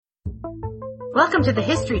Welcome to the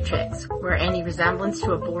History Tricks, where any resemblance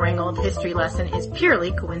to a boring old history lesson is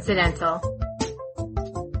purely coincidental.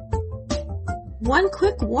 One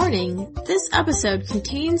quick warning, this episode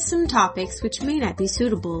contains some topics which may not be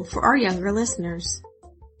suitable for our younger listeners.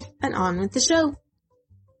 And on with the show.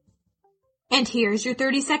 And here's your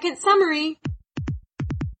 30-second summary.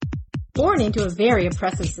 Born into a very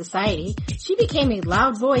oppressive society, she became a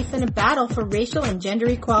loud voice in a battle for racial and gender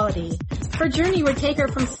equality. Her journey would take her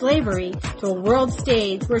from slavery to a world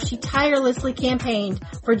stage where she tirelessly campaigned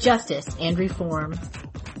for justice and reform.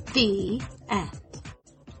 The end.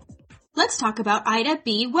 Let's talk about Ida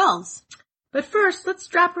B. Wells. But first, let's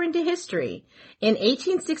drop her into history. In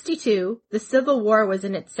 1862, the Civil War was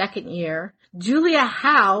in its second year. Julia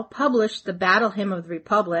Howe published the Battle Hymn of the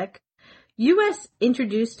Republic. U.S.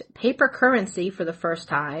 introduced paper currency for the first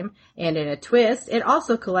time, and in a twist, it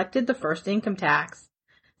also collected the first income tax.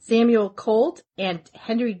 Samuel Colt and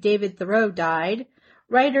Henry David Thoreau died.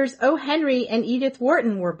 Writers O. Henry and Edith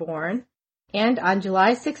Wharton were born. And on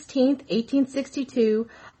July 16, 1862,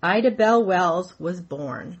 Ida Bell Wells was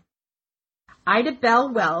born. Ida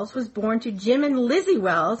Bell Wells was born to Jim and Lizzie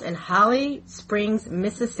Wells in Holly Springs,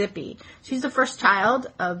 Mississippi. She's the first child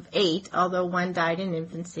of 8, although one died in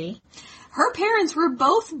infancy. Her parents were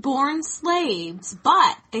both born slaves,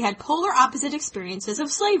 but they had polar opposite experiences of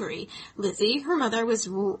slavery. Lizzie, her mother, was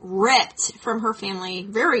ripped from her family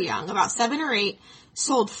very young, about 7 or 8,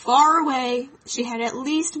 sold far away. She had at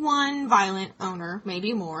least one violent owner,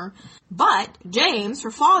 maybe more. But James,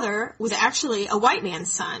 her father, was actually a white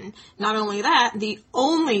man's son. Not only that, the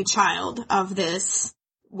only child of this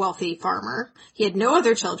wealthy farmer. He had no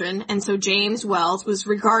other children, and so James Wells was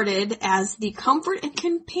regarded as the comfort and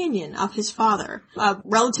companion of his father, a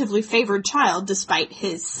relatively favored child despite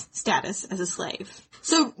his status as a slave.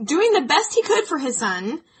 So, doing the best he could for his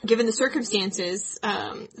son, given the circumstances,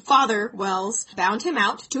 Father Wells bound him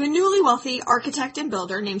out to a newly wealthy architect and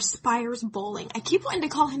builder named Spires Bowling. I keep wanting to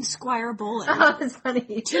call him Squire Bowling. Oh, that's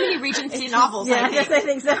funny. Too many Regency novels, yeah, I think. Yes, I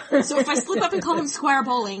think so. So if I slip up and call him Squire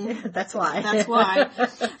Bowling... That's why. That's why.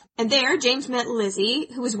 And there, James met Lizzie,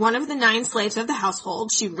 who was one of the 9 slaves of the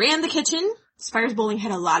household. She ran the kitchen. Spires Bowling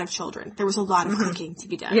had a lot of children. There was a lot of cooking to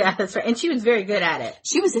be done. Yeah, that's right. And she was very good at it.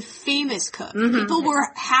 She was a famous cook. People were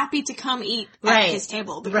happy to come eat at his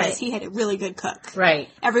table because he had a really good cook. Right.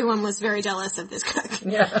 Everyone was very jealous of this cook.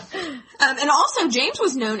 Yeah. And also, James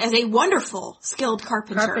was known as a wonderful, skilled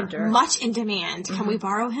carpenter. Much in demand. Can we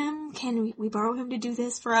borrow him? Can we borrow him to do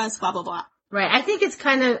this for us? Blah, blah, blah. Right. I think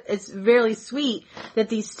it's really sweet that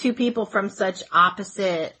these two people from such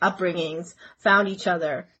opposite upbringings found each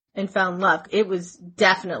other and found love. It was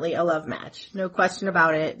definitely a love match. No question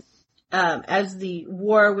about it. As the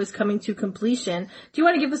war was coming to completion, do you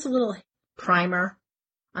want to give us a little primer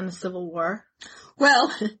on the Civil War?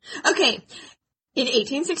 Well, okay. In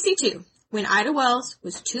 1862, when Ida Wells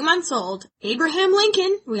was 2 months old, Abraham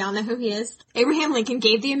Lincoln, we all know who he is, Abraham Lincoln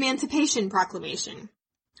gave the Emancipation Proclamation,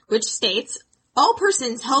 which states, all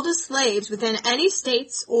persons held as slaves within any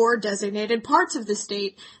states or designated parts of the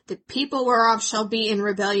state, the people whereof shall be in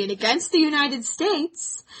rebellion against the United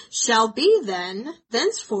States, shall be then,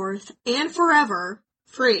 thenceforth, and forever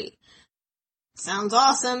free. Sounds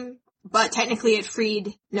awesome, but technically it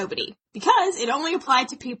freed nobody, because it only applied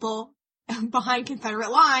to people behind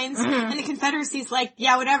Confederate lines, and the Confederacy's like,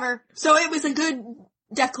 yeah, whatever. So it was a good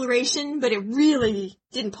declaration, but it really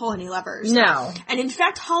didn't pull any levers. No. And in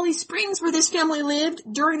fact, Holly Springs, where this family lived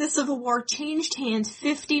during the Civil War, changed hands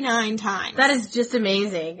 59 times. That is just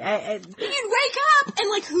amazing. You'd wake up and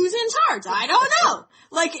like, who's in charge? I don't know.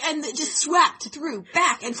 Like, and it just swept through,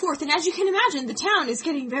 back and forth. And as you can imagine, the town is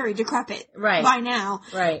getting very decrepit by now.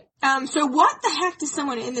 Right. So what the heck does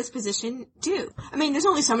someone in this position do? I mean, there's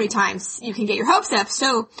only so many times you can get your hopes up.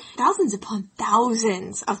 So thousands upon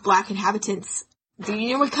thousands of black inhabitants, the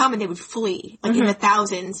Union would come and they would flee, like in the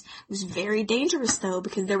thousands. It was very dangerous though,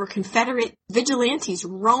 because there were Confederate vigilantes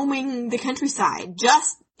roaming the countryside,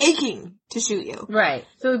 just aching to shoot you. Right.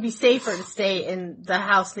 So it would be safer to stay in the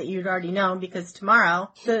house that you'd already known, because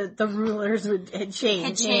tomorrow the rulers had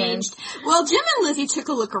changed. Well, Jim and Lizzie took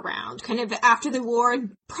a look around, kind of after the war.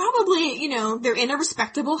 Probably, they're in a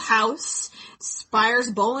respectable house.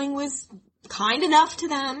 Spires Bowling was kind enough to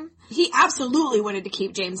them. He absolutely wanted to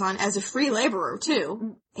keep James on as a free laborer,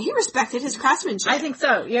 too. He respected his craftsmanship. I think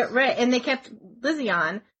so. Yeah, right. And they kept Lizzie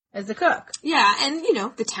on as a cook. Yeah, and,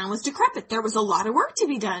 the town was decrepit. There was a lot of work to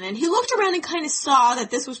be done. And he looked around and kind of saw that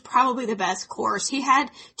this was probably the best course. He had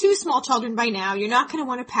 2 small children by now. You're not going to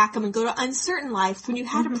want to pack them and go to uncertain life when you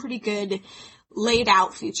had a pretty good laid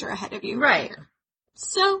out future ahead of you. Right.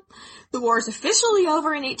 So, the war is officially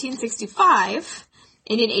over in 1865.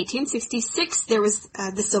 And in 1866, there was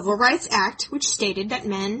the Civil Rights Act, which stated that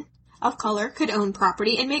men of color could own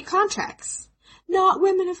property and make contracts. Not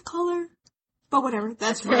women of color. But whatever,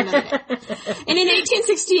 that's for another day. And in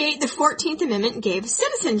 1868, the 14th Amendment gave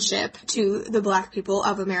citizenship to the black people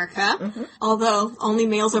of America, although only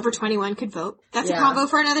males over 21 could vote. That's a combo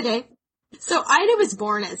for another day. So Ida was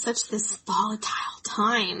born at such this volatile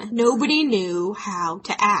time. Nobody knew how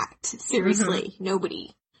to act. Seriously,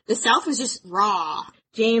 nobody. The South was just raw.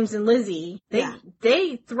 James and Lizzie,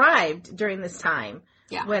 they thrived during this time.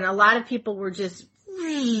 Yeah. When a lot of people were just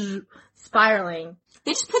spiraling.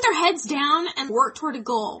 They just put their heads down and worked toward a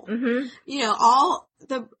goal. You know, all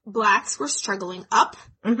the blacks were struggling up,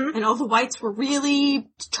 and all the whites were really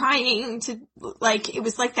trying to, like, it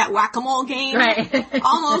was like that whack-a-mole game. Right.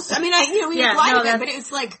 Almost. I mean, we make light of it, but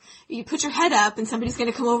it's like, you put your head up and somebody's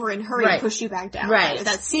gonna come over and hurry and push you back down. Right.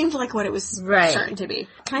 That seemed like what it was starting to be.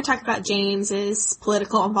 Can I talk about James's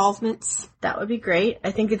political involvements? That would be great. I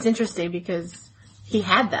think it's interesting because he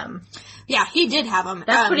had them. Yeah, he did have them.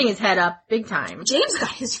 That's putting his head up big time. James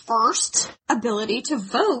got his first ability to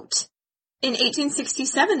vote. In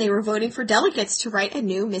 1867, they were voting for delegates to write a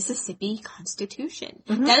new Mississippi Constitution.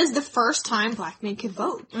 That is the first time black men could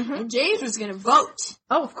vote. And James was going to vote.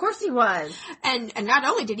 Oh, of course he was. And not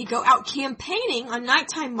only did he go out campaigning on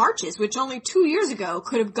nighttime marches, which only 2 years ago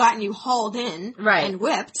could have gotten you hauled in and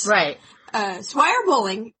whipped. Right. Squire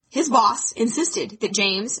Bowling, his boss, insisted that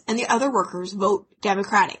James and the other workers vote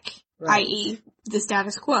Democratic. I.e., the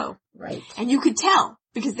status quo. Right. And you could tell,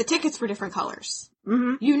 because the tickets were different colors.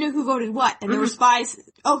 You knew who voted what, and there were spies,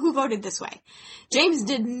 who voted this way. James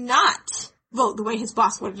did not vote the way his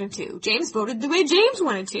boss wanted him to. James voted the way James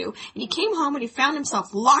wanted to. And he came home and he found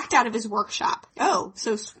himself locked out of his workshop. Oh,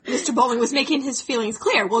 so Mr. Bowling was making his feelings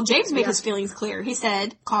clear. Well, James made his feelings clear. He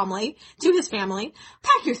said, calmly, to his family,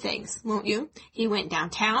 pack your things, won't you? He went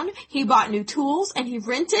downtown, he bought new tools, and he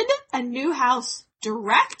rented a new house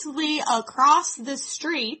directly across the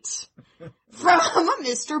street from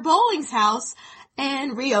Mr. Bowling's house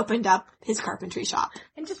and reopened up his carpentry shop.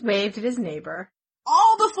 And just waved at his neighbor.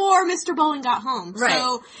 All before Mr. Bowling got home. Right.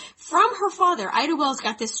 So from her father, Ida Wells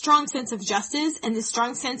got this strong sense of justice and this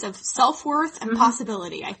strong sense of self-worth and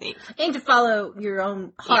possibility, I think. And to follow your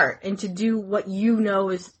own heart and to do what you know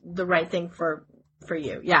is the right thing for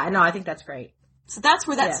you. Yeah, no, I think that's great. So that's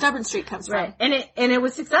where that stubborn streak comes from. Right. And it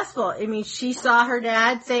was successful. I mean, she saw her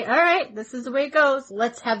dad say, all right, this is the way it goes.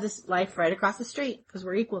 Let's have this life right across the street because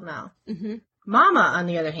we're equal now. Mama, on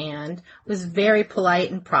the other hand, was very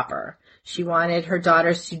polite and proper. She wanted her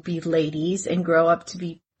daughters to be ladies and grow up to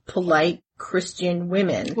be polite Christian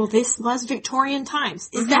women. Well, this was Victorian times.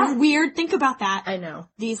 Is that weird? Think about that. I know.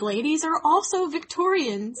 These ladies are also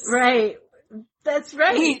Victorians. Right. That's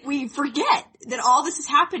right. We forget that all this is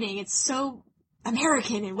happening. It's so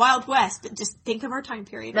American and Wild West, but just think of our time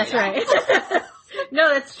period. That's right.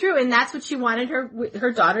 No, that's true. And that's what she wanted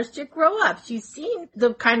her daughters to grow up. She's seen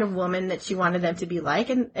the kind of woman that she wanted them to be like,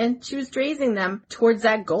 and she was raising them towards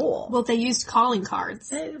that goal. Well, they used calling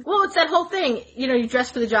cards. Well, it's that whole thing. You know, you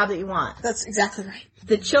dress for the job that you want. That's exactly right.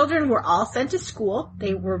 The children were all sent to school.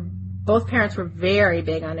 Both parents were very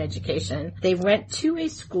big on education. They went to a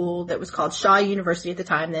school that was called Shaw University at the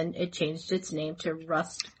time, then it changed its name to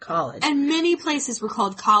Rust College. And many places were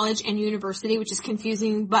called college and university, which is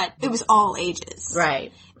confusing, but it was all ages.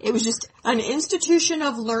 Right. It was just an institution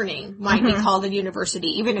of learning might be called a university,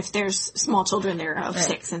 even if there's small children there of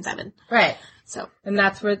 6 and 7. Right. So. And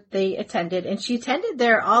that's where they attended. And she attended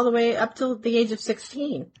there all the way up till the age of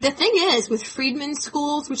 16. The thing is, with freedmen's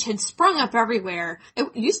schools, which had sprung up everywhere,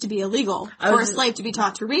 it used to be illegal for a slave to be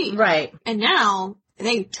taught to read. Right. And now,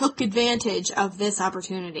 they took advantage of this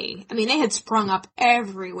opportunity. I mean, they had sprung up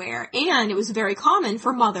everywhere, and it was very common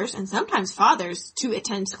for mothers and sometimes fathers to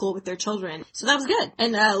attend school with their children. So that was good.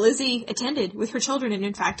 And Lizzie attended with her children and,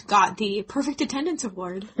 in fact, got the perfect attendance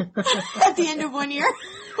award at the end of 1 year.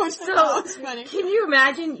 Which was funny. Can you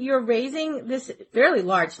imagine you're raising this fairly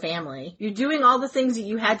large family? You're doing all the things that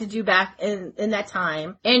you had to do back in that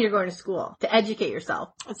time, and you're going to school to educate yourself.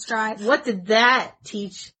 Let's drive. What did that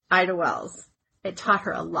teach Ida Wells? It taught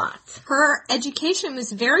her a lot. Her education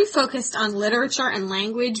was very focused on literature and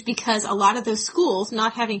language because a lot of those schools,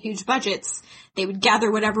 not having huge budgets, they would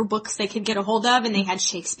gather whatever books they could get a hold of, and they had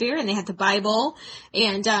Shakespeare and they had the Bible,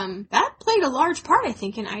 and that played a large part, I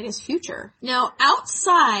think, in Ida's future. Now,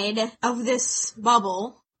 outside of this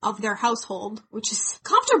bubble of their household, which is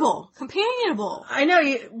comfortable, companionable. I know,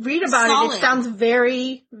 you read about it, it sounds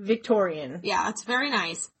very Victorian. Yeah, it's very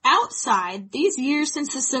nice. Outside, these years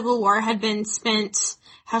since the Civil War had been spent,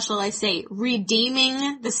 how shall I say,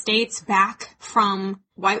 redeeming the states back from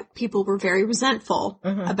white people were very resentful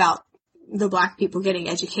about the black people getting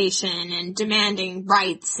education and demanding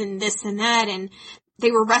rights and this and that, and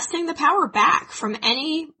they were wresting the power back from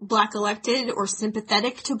any black elected or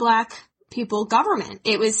sympathetic to black people government.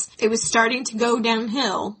 It was starting to go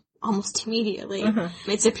downhill almost immediately.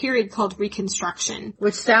 It's a period called Reconstruction.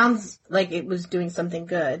 Which sounds like it was doing something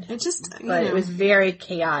good. It was very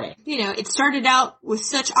chaotic. It started out with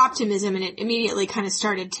such optimism, and it immediately kind of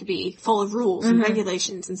started to be full of rules and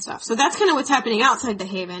regulations and stuff. So that's kind of what's happening outside the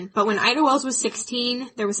Haven. But when Ida Wells was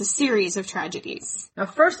 16, there was a series of tragedies. Now,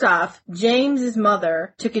 first off, James's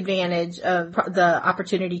mother took advantage of the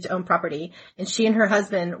opportunity to own property, and she and her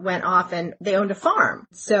husband went off and they owned a farm.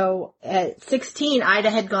 So at 16,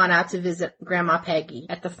 Ida had gone out to visit Grandma Peggy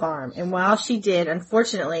at the farm. And while she did,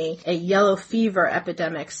 unfortunately, a yellow fever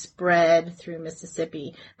epidemic spread through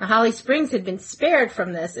Mississippi. Now, Holly Springs had been spared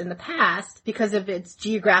from this in the past because of its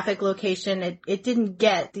geographic location. It didn't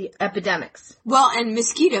get the epidemics. Well, and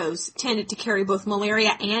mosquitoes tended to carry both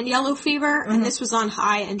malaria and yellow fever, and this was on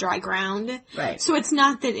high and dry ground. Right. So it's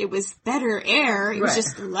not that it was better air, it was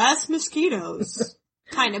just less mosquitoes.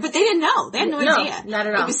 Kind of, but they didn't know. They had no idea. Not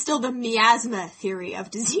at all. It was still the miasma theory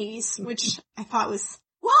of disease, which I thought was...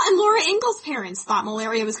 Well, and Laura Ingalls' parents thought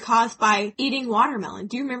malaria was caused by eating watermelon.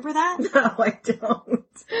 Do you remember that? No, I don't.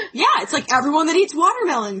 Yeah, it's like everyone that eats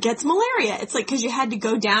watermelon gets malaria. It's like because you had to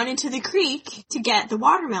go down into the creek to get the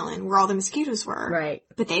watermelon where all the mosquitoes were. Right.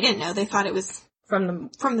 But they didn't know. They thought it was... From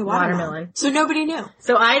the watermelon. So nobody knew.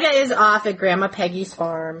 So Ida is off at Grandma Peggy's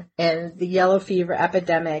farm, and the yellow fever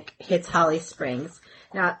epidemic hits Holly Springs.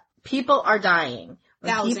 Now, people are dying.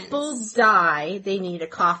 When Thousands. people die, they need a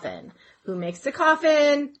coffin. Who makes the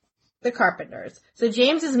coffin? The carpenters. So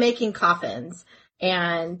James is making coffins,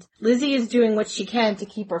 and Lizzie is doing what she can to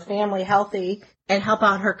keep her family healthy and help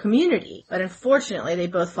out her community. But unfortunately, they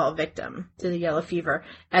both fall victim to the yellow fever,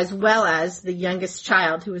 as well as the youngest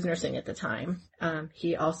child who was nursing at the time.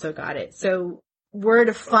 He also got it. So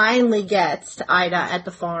word finally gets to Ida at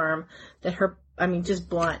the farm that just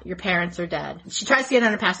blunt, your parents are dead. She tries to get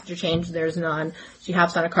on a passenger train, there's none. She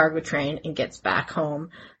hops on a cargo train and gets back home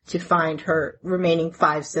to find her remaining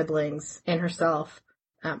 5 siblings and herself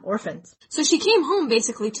orphans. So she came home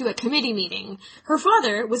basically to a committee meeting. Her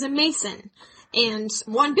father was a Mason. And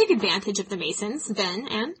one big advantage of the Masons then,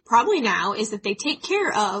 and probably now, is that they take care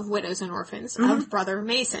of widows and orphans of brother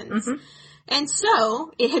Masons. And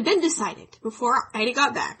so, it had been decided before Ida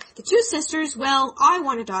got back. The 2 sisters, well, I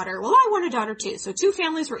want a daughter. Well, I want a daughter too. So 2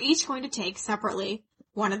 families were each going to take separately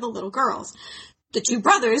one of the little girls. The 2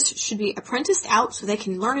 brothers should be apprenticed out so they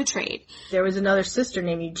can learn a trade. There was another sister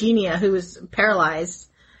named Eugenia who was paralyzed,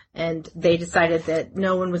 and they decided that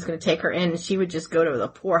no one was going to take her in, and she would just go to the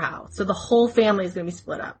poorhouse. So the whole family is going to be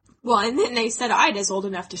split up. Well, and then they said Ida's old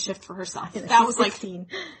enough to shift for herself. That was 16.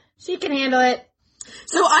 She can handle it.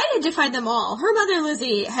 So Ida defied them all. Her mother,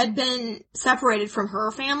 Lizzie, had been separated from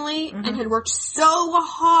her family and had worked so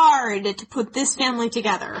hard to put this family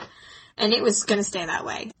together. And it was going to stay that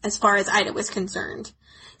way, as far as Ida was concerned.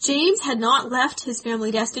 James had not left his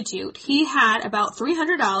family destitute. He had about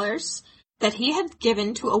 $300 that he had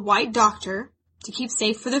given to a white doctor to keep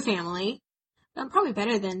safe for the family. Probably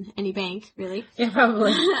better than any bank, really. Yeah,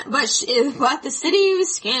 probably. But the city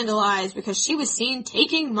was scandalized because she was seen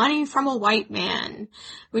taking money from a white man,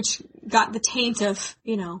 which got the taint of,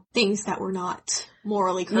 things that were not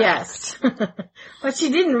morally correct. Yes. But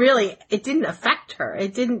it didn't affect her.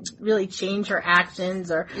 It didn't really change her actions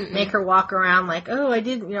or make her walk around like, oh, I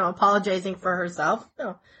didn't, apologizing for herself.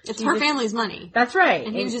 No. It's her family's money. That's right.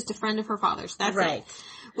 And he was just a friend of her father's. That's right. It.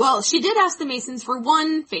 Well, she did ask the Masons for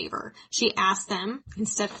one favor. She asked them,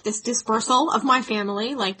 instead of this dispersal of my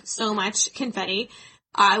family, like so much confetti,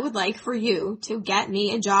 I would like for you to get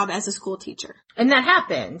me a job as a school teacher. And that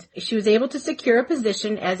happened. She was able to secure a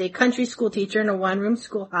position as a country school teacher in a one-room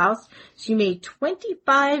schoolhouse. She made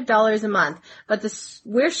 $25 a month, but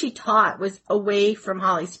where she taught was away from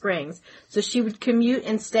Holly Springs. So she would commute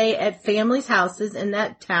and stay at families' houses in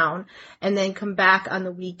that town and then come back on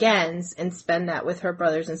the weekends and spend that with her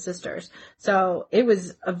brothers and sisters. So it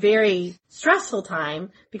was a very stressful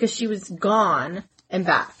time because she was gone and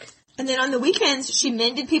back. And then on the weekends, she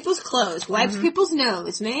mended people's clothes, wiped people's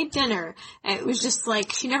nose, made dinner. And it was just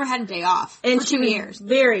like she never had a day off for 2 years.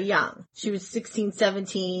 Very young. She was 16,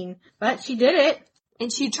 17, but she did it.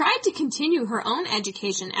 And she tried to continue her own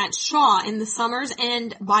education at Shaw in the summers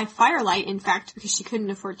and by firelight, in fact, because she couldn't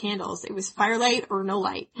afford candles. It was firelight or no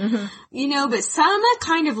light. But some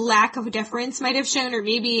kind of lack of deference might have shown her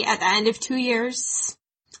maybe at the end of 2 years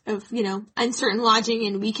of, uncertain lodging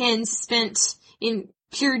and weekends spent in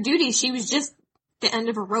pure duty. She was just the end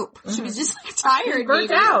of a rope. She was just like tired. Burnt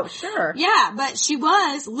maybe. out, sure. Yeah, but she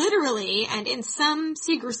was literally, and in some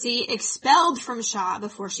secrecy, expelled from Shaw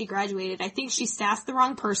before she graduated. I think she sassed the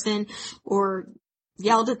wrong person, or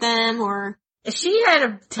yelled at them, or... She had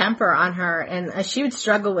a temper on her, and she would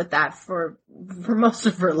struggle with that for most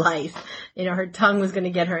of her life. You know, her tongue was going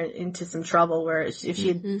to get her into some trouble, where if she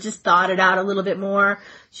had just thought it out a little bit more,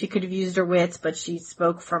 she could have used her wits, but she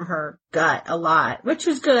spoke from her gut a lot, which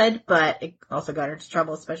was good, but it also got her into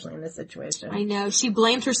trouble, especially in this situation. I know. She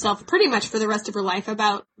blamed herself pretty much for the rest of her life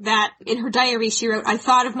about that. In her diary, she wrote, "I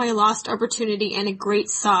thought of my lost opportunity and a great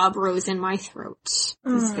sob rose in my throat."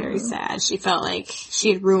 It was very sad. She felt like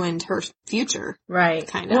she had ruined her future. Right.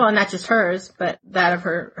 Kind of. Well, not just hers, but that of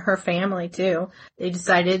her family too. They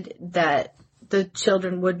decided that the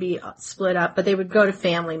children would be split up, but they would go to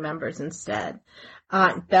family members instead.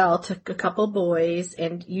 Aunt Belle took a couple boys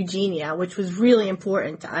and Eugenia, which was really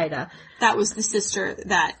important to Ida. That was the sister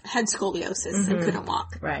that had scoliosis and couldn't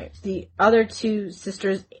walk. Right. The other two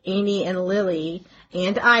sisters, Amy and Lily,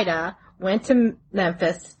 and Ida, went to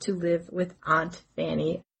Memphis to live with Aunt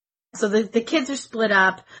Fanny. So the kids are split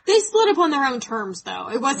up. They split up on their own terms, though.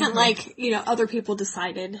 It wasn't like, other people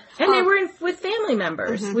decided. And they were with family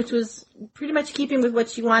members, which was pretty much keeping with what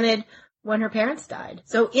she wanted when her parents died.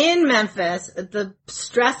 So in Memphis, the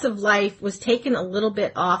stress of life was taken a little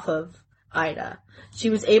bit off of Ida. She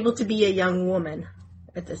was able to be a young woman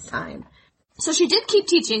at this time. So she did keep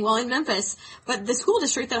teaching while in Memphis, but the school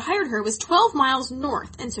district that hired her was 12 miles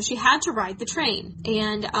north, and so she had to ride the train.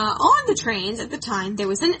 And on the trains at the time, there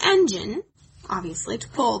was an engine, obviously, to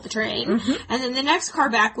pull the train. And then the next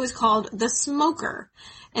car back was called the smoker.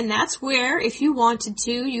 And that's where, if you wanted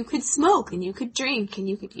to, you could smoke, and you could drink, and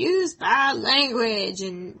you could use bad language,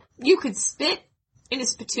 and you could spit in a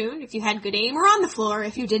spittoon if you had good aim, or on the floor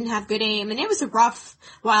if you didn't have good aim, and it was a rough,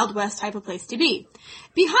 Wild West type of place to be.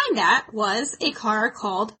 Behind that was a car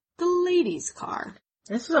called the ladies' car.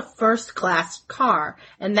 This was a first-class car,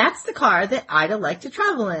 and that's the car that Ida liked to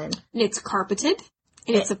travel in. And it's carpeted,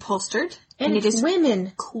 and it's upholstered, and it is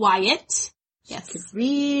women. Quiet. Yes. She could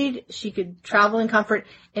read, she could travel in comfort,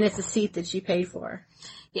 and it's a seat that she paid for.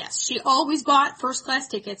 Yes, she always bought first-class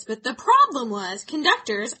tickets, but the problem was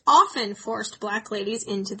conductors often forced black ladies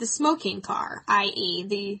into the smoking car, i.e.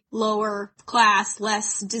 the lower class,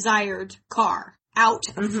 less desired car, out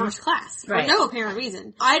of first class, for no apparent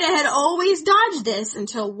reason. Ida had always dodged this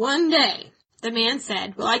until one day the man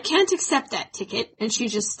said, "Well, I can't accept that ticket," and she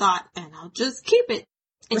just thought, "And I'll just keep it."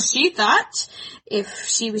 And she thought, if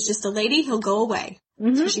she was just a lady, he'll go away.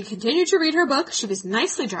 So she continued to read her book. She was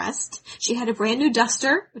nicely dressed. She had a brand new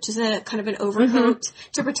duster, which is a kind of an overcoat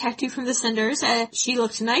to protect you from the cinders. She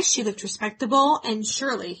looked nice. She looked respectable, and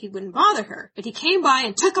surely he wouldn't bother her. But he came by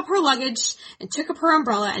and took up her luggage and took up her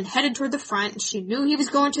umbrella and headed toward the front. And she knew he was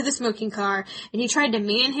going to the smoking car, and he tried to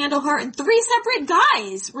manhandle her, and 3 separate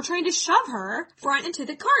guys were trying to shove her front into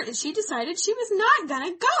the cart, and she decided she was not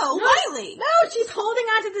gonna go lightly. No, she's holding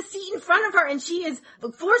onto the seat in front of her, and she is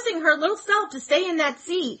forcing her little self to stay in that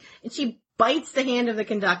seat, and she bites the hand of the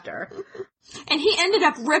conductor. And he ended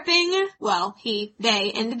up ripping,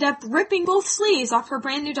 they ended up ripping both sleeves off her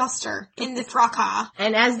brand new duster in the fracas.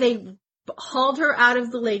 And as they hauled her out of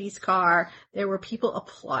the ladies' car, there were people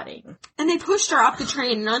applauding. And they pushed her off the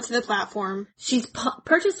train and onto the platform. She's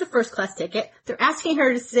purchased a first-class ticket. They're asking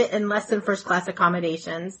her to sit in less than first-class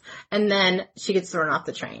accommodations, and then she gets thrown off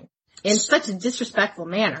the train. In such a disrespectful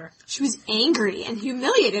manner. She was angry and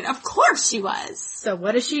humiliated. Of course she was. So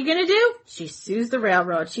what is she gonna do? She sues the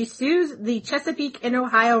railroad. She sues the Chesapeake and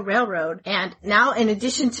Ohio Railroad. And now, in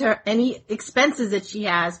addition to any expenses that she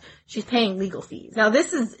has, she's paying legal fees. Now,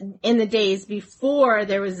 this is in the days before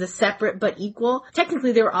there was a separate but equal.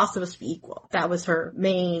 Technically, they were all supposed to be equal. That was her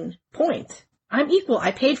main point. I'm equal.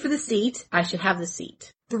 I paid for the seat. I should have the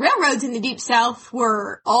seat. The railroads in the Deep South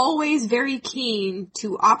were always very keen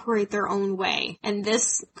to operate their own way, and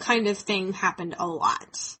this kind of thing happened a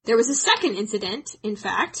lot. There was a second incident, in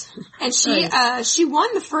fact, and she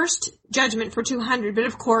won the first judgment for $200, but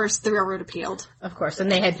of course the railroad appealed. Of course, and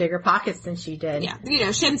they had bigger pockets than she did.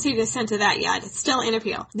 Yeah, she hadn't seen a cent of that yet. It's still in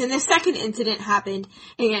appeal. Then the second incident happened,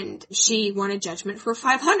 and she won a judgment for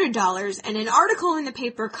 $500, and an article in the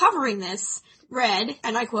paper covering this read,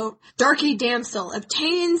 and I quote, "Darky Damsel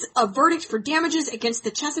obtains a verdict for damages against the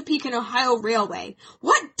Chesapeake and Ohio Railway.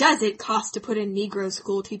 What does it cost to put a Negro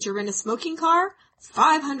school teacher in a smoking car?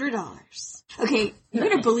 $500. Okay, you're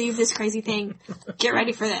gonna believe this crazy thing. Get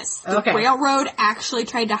ready for this. The railroad actually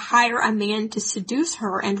tried to hire a man to seduce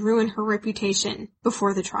her and ruin her reputation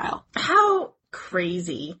before the trial. How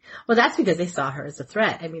crazy. Well, that's because they saw her as a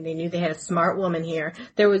threat. I mean, they knew they had a smart woman here.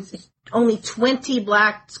 There was only 20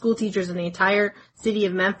 black school teachers in the entire city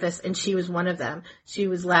of Memphis, and she was one of them. She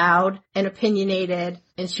was loud and opinionated,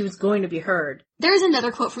 and she was going to be heard. There's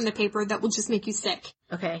another quote from the paper that will just make you sick.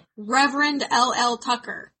 Okay. Reverend L.L.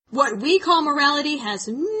 Tucker. What we call morality has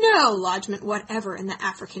no lodgment whatever in the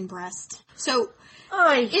African breast. So,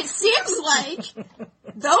 it seems like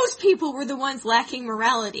those people were the ones lacking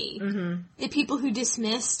morality. Mm-hmm. The people who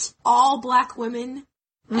dismissed all black women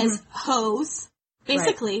as hoes,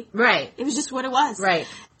 basically. Right. It was just what it was. Right.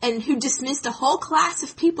 And who dismissed a whole class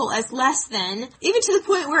of people as less than, even to the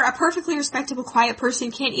point where a perfectly respectable, quiet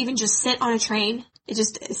person can't even just sit on a train. It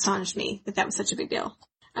just astonished me that was such a big deal.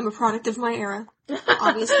 I'm a product of my era,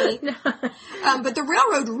 obviously. But the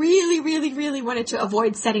railroad really wanted to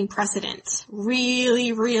avoid setting precedent.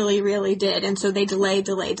 Really did. And so they delayed.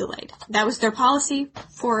 That was their policy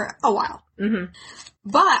for a while. Mm-hmm.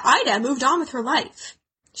 But Ida moved on with her life.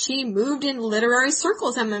 She moved in literary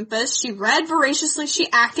circles in Memphis. She read voraciously. She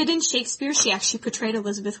acted in Shakespeare. She actually portrayed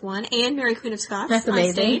Elizabeth I and Mary Queen of Scots That's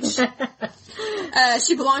amazing. On stage.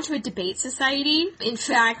 She belonged to a debate society. In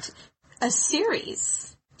fact, a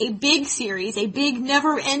big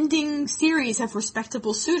never-ending series of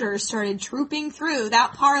respectable suitors started trooping through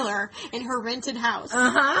that parlor in her rented house.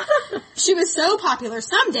 Uh-huh. She was so popular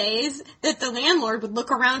some days that the landlord would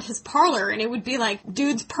look around his parlor and it would be like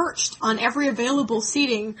dudes perched on every available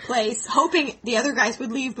seating place, hoping the other guys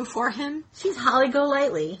would leave before him. She's Holly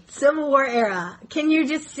Golightly. Civil War era. Can you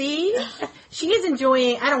just see? She is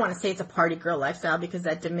enjoying, I don't want to say it's a party girl lifestyle because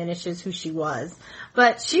that diminishes who she was,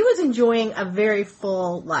 but she was enjoying a very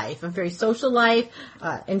full life, a very social life,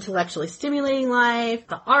 intellectually stimulating life,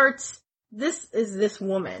 the arts. This is this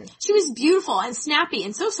woman. She was beautiful and snappy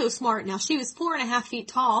and so smart. Now, she was 4.5 feet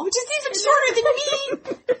tall, which is even shorter than me.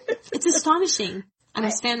 It's astonishing. I'm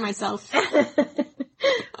a fan myself. But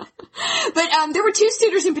there were two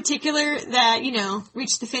suitors in particular that,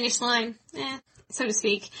 reached the finish line. So to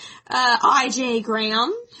speak. I.J.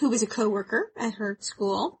 Graham, who was a coworker at her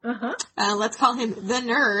school. Uh-huh. Let's call him the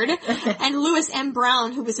nerd. And Lewis M.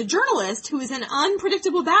 Brown, who was a journalist, who was an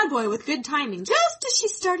unpredictable bad boy with good timing, just as she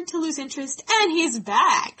started to lose interest. And he's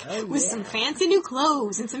back with some fancy new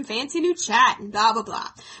clothes and some fancy new chat and blah, blah, blah.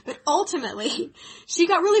 But ultimately, she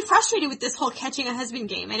got really frustrated with this whole catching a husband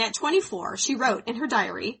game. And at 24, she wrote in her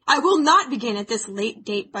diary, "I will not begin at this late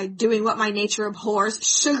date by doing what my nature abhors,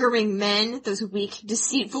 sugaring men, those weak,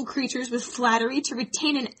 deceitful creatures with flattery to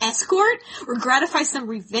retain an escort or gratify some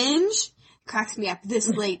revenge." Cracks me up. This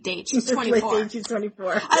late date. She's 24. Late date, she's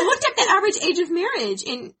 24. I looked at the average age of marriage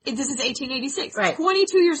this is 1886. Right.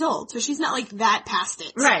 22 years old. So she's not like that past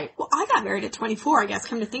it. Right. Well, I got married at 24, I guess,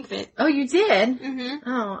 come to think of it. Oh, you did? Mm-hmm.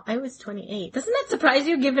 Oh, I was 28. Doesn't that surprise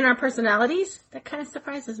you, given our personalities? That kind of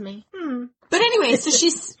surprises me. But anyway, so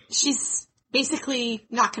she's basically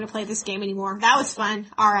not going to play this game anymore. That was fun.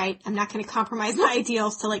 All right. I'm not going to compromise my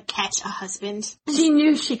ideals to catch a husband. She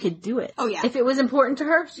knew she could do it. Oh, yeah. If it was important to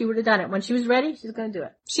her, she would have done it. When she was ready, she was going to do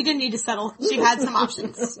it. She didn't need to settle. She had some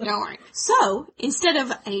options. Don't worry. So, instead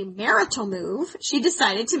of a marital move, she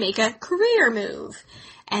decided to make a career move.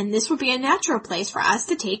 And this would be a natural place for us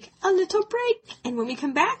to take a little break. And when we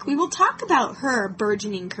come back, we will talk about her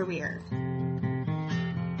burgeoning career.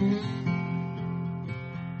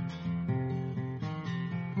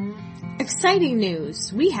 Exciting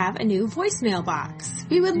news! We have a new voicemail box.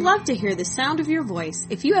 We would love to hear the sound of your voice.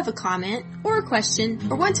 If you have a comment or a question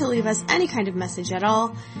or want to leave us any kind of message at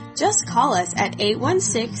all, just call us at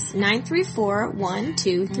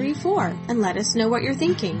 816-934-1234 and let us know what you're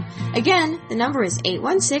thinking. Again, the number is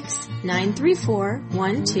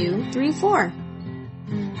 816-934-1234.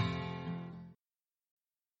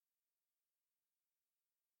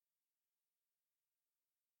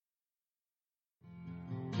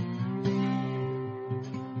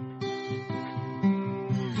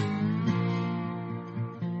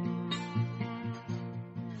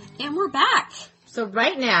 And we're back. So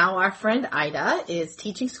right now, our friend Ida is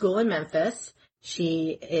teaching school in Memphis.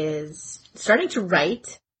 She is starting to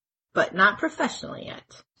write, but not professionally yet.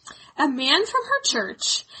 A man from her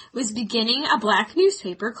church was beginning a black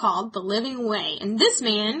newspaper called The Living Way. And this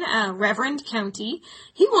man, Reverend County,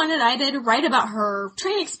 he wanted Ida to write about her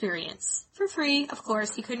train experience. For free, of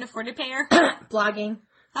course. He couldn't afford to pay her. Blogging.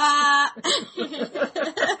 But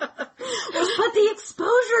the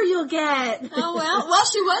exposure you'll get. Oh, well,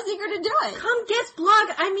 she was eager to do it. Come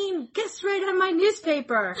guest right on my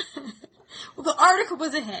newspaper. Well, the article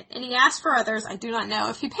was a hit, and he asked for others. I do not know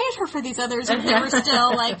if he paid her for these others, if they were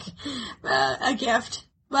still, a gift.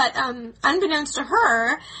 But unbeknownst to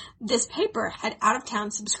her, this paper had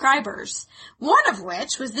out-of-town subscribers, one of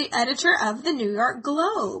which was the editor of the New York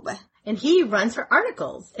Globe. And he runs her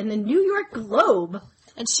articles in the New York Globe.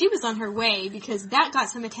 And she was on her way because that got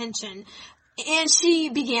some attention. And she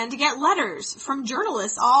began to get letters from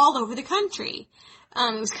journalists all over the country.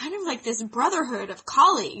 It was kind of like this brotherhood of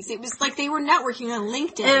colleagues. It was like they were networking on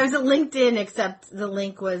LinkedIn. And it was a LinkedIn, except the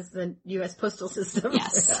link was the U.S. Postal System.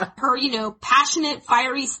 Yes. Her, passionate,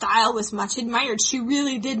 fiery style was much admired. She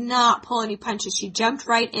really did not pull any punches. She jumped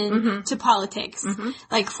right into politics. Mm-hmm.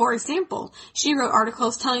 Like, for example, she wrote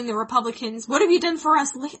articles telling the Republicans, "What have you done for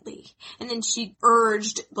us lately?" And then she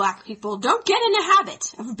urged black people, don't get in the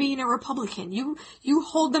habit of being a Republican. You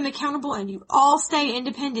hold them accountable and you all stay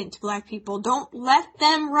independent, black people. Don't let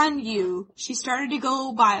them run you. She started to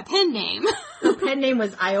go by a pen name. Her pen name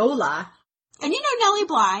was Iola. And Nellie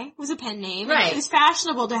Bly was a pen name. Right. It was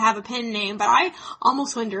fashionable to have a pen name, but I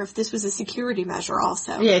almost wonder if this was a security measure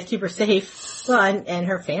also. Yeah, to keep her safe. Well, and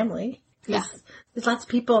her family. Yeah. There's lots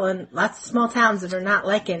of people in lots of small towns that are not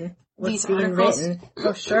liking what's These being articles. written.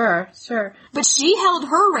 Oh, sure. But she held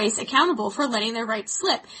her race accountable for letting their rights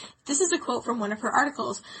slip. This is a quote from one of her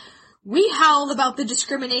articles. "We howl about the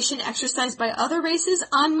discrimination exercised by other races,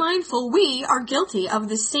 unmindful we are guilty of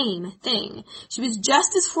the same thing." She was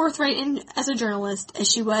just as forthright as a journalist as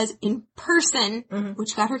she was in person,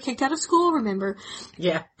 which got her kicked out of school, remember?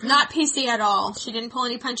 Yeah. Not PC at all. She didn't pull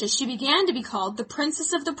any punches. She began to be called the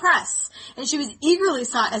Princess of the Press, and she was eagerly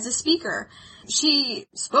sought as a speaker. She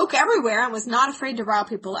spoke everywhere and was not afraid to rile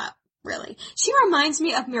people up. Really. She reminds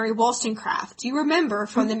me of Mary Wollstonecraft. Do you remember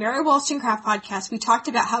from the Mary Wollstonecraft podcast, we talked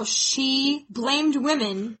about how she blamed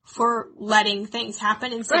women for letting things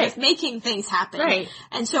happen instead of making things happen. Right.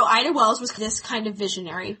 And so Ida Wells was this kind of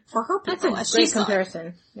visionary for her people. That's a great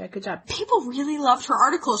comparison. Yeah, good job. People really loved her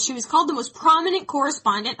articles. She was called the most prominent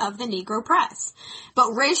correspondent of the Negro press.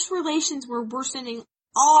 But race relations were worsening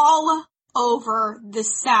all over the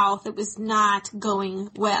South. It was not going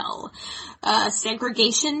well.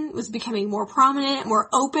 Segregation was becoming more prominent, more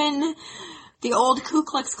open. The old Ku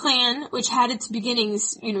Klux Klan, which had its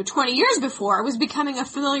beginnings, 20 years before, was becoming a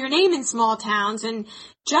familiar name in small towns, and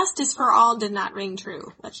justice for all did not ring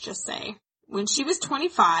true, let's just say. When she was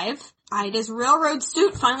 25, Ida's railroad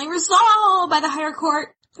suit finally resolved by the higher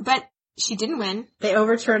court, but she didn't win. They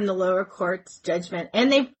overturned the lower court's judgment, and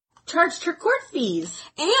they charged her court fees.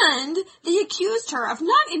 And they accused her of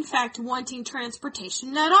not, in fact, wanting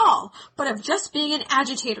transportation at all, but of just being an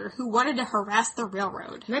agitator who wanted to harass the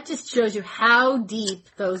railroad. And that just shows you how deep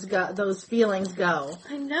those feelings go.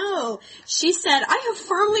 I know. She said, "I have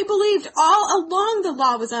firmly believed all along the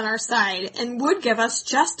law was on our side and would give us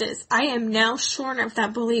justice. I am now shorn of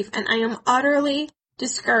that belief, and I am utterly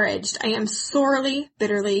discouraged. I am sorely,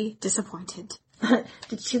 bitterly disappointed."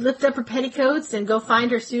 Did she lift up her petticoats and go find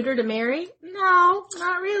her suitor to marry? No,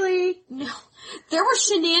 not really. No. There were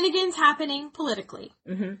shenanigans happening politically.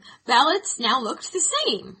 Mm-hmm. Ballots now looked the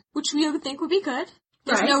same, which we would think would be good.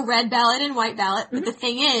 There's no red ballot and white ballot, but the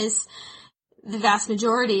thing is, the vast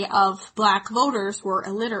majority of black voters were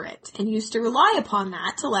illiterate and used to rely upon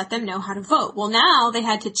that to let them know how to vote. Well, now they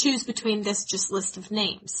had to choose between this just list of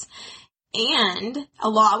names. And a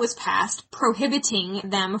law was passed prohibiting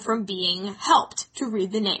them from being helped to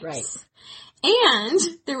read the names. Right. And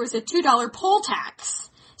there was a $2 poll tax.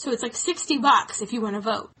 So it's like $60 if you want to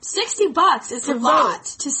vote. $60 is a lot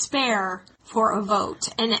to spare for a vote.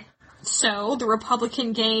 And so the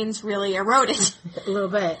Republican gains really eroded. A little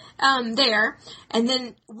bit. There. And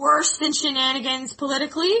then worse than shenanigans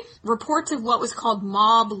politically, reports of what was called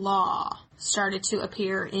mob law started to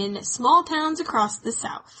appear in small towns across the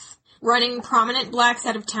South. Running prominent blacks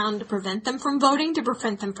out of town to prevent them from voting, to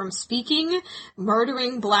prevent them from speaking,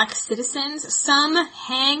 murdering black citizens, some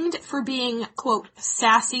hanged for being, quote,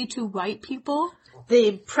 sassy to white people.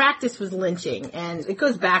 The practice was lynching, and it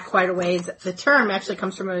goes back quite a ways. The term actually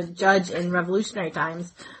comes from a judge in Revolutionary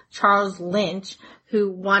times, Charles Lynch,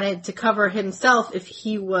 who wanted to cover himself if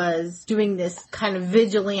he was doing this kind of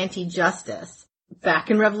vigilante justice.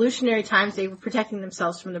 Back in Revolutionary times, they were protecting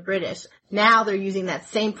themselves from the British. Now they're using that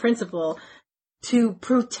same principle to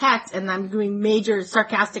protect, and I'm doing major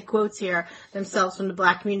sarcastic quotes here, themselves from the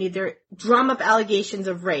black community. They drum up allegations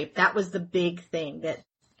of rape. That was the big thing, that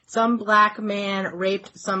some black man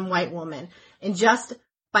raped some white woman. And just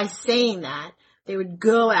by saying that, they would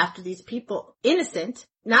go after these people, innocent,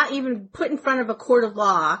 not even put in front of a court of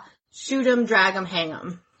law, shoot them, drag them, hang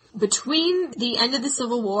them. Between the end of the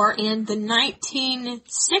Civil War and the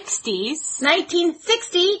 1960s...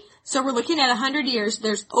 1960? So we're looking at 100 years.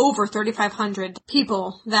 There's over 3,500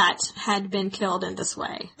 people that had been killed in this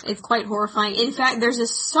way. It's quite horrifying. In fact, there's a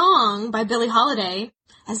song by Billie Holiday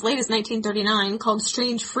as late as 1939 called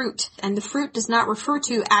Strange Fruit. And the fruit does not refer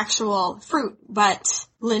to actual fruit, but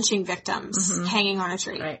lynching victims hanging on a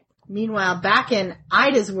tree. Right. Meanwhile, back in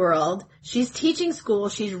Ida's world, she's teaching school,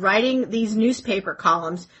 she's writing these newspaper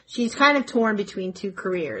columns. She's kind of torn between two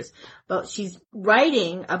careers, but she's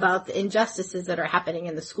writing about the injustices that are happening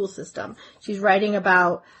in the school system. She's writing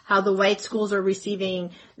about how the white schools are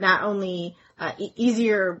receiving not only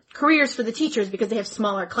easier careers for the teachers because they have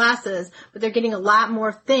smaller classes, but they're getting a lot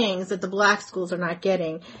more things that the black schools are not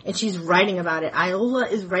getting. And she's writing about it. Iola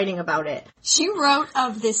is writing about it. She wrote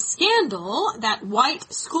of this scandal that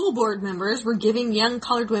white school board members were giving young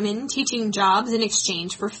colored women teaching jobs in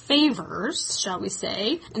exchange for favors, shall we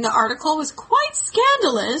say. And the article was quite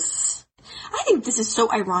scandalous. I think this is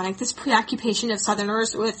so ironic, this preoccupation of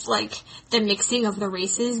Southerners with, like, the mixing of the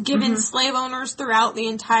races, given slave owners throughout the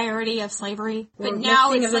entirety of slavery. But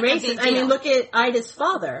now it's like a big deal. I mean, look at Ida's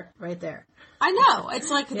father right there. I know.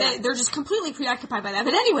 It's like they're just completely preoccupied by that.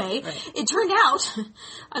 But anyway, It turned out,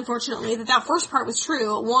 unfortunately, that first part was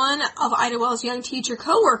true. One of Ida Wells' young teacher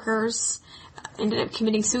co-workers ended up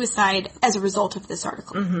committing suicide as a result of this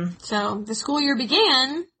article. So the school year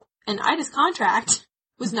began, and Ida's contract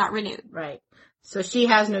was not renewed. Right. So she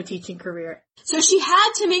has no teaching career. So she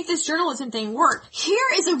had to make this journalism thing work. Here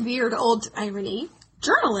is a weird old irony.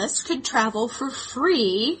 Journalists could travel for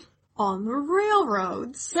free on the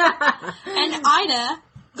railroads. And Ida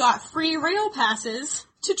got free rail passes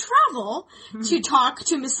to travel to talk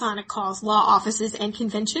to Masonic Cause law offices and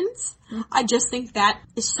conventions. I just think that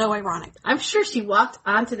is so ironic. I'm sure she walked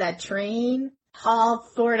onto that train, all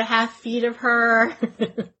 4.5 feet of her,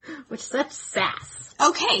 with such sass.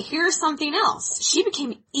 Okay, here's something else. She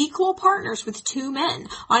became equal partners with two men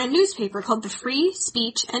on a newspaper called the Free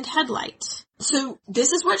Speech and Headlight. So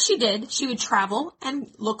this is what she did. She would travel and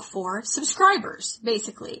look for subscribers,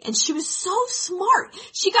 basically. And she was so smart.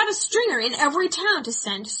 She got a stringer in every town to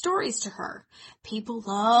send stories to her. People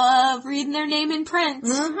love reading their name in print.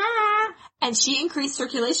 And she increased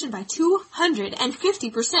circulation by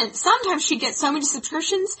 250%. Sometimes she'd get so many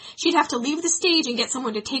subscriptions, she'd have to leave the stage and get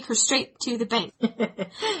someone to take her straight to the bank.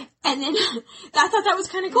 And then I thought that was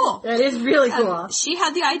kind of cool. That is really cool. She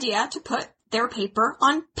had the idea to put their paper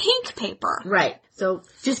on pink paper. Right. So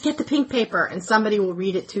just get the pink paper and somebody will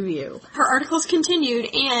read it to you. Her articles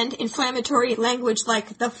continued, and inflammatory language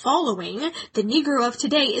like the following: the Negro of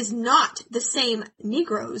today is not the same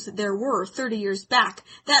Negroes there were 30 years back.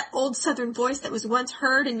 That old Southern voice that was once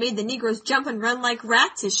heard and made the Negroes jump and run like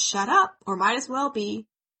rats is shut up, or might as well be.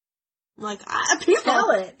 Like, people.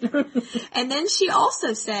 Tell it. And then she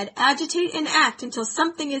also said, agitate and act until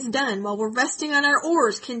something is done while we're resting on our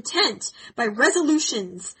oars, content by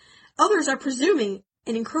resolutions. Others are presuming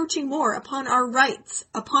and encroaching more upon our rights,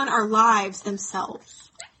 upon our lives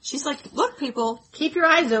themselves. She's like, look, people. Keep your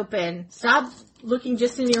eyes open. Stop looking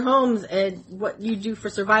just in your homes at what you do for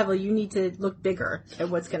survival. You need to look bigger at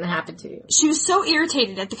what's going to happen to you. She was so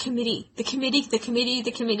irritated at the committee.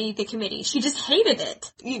 She just hated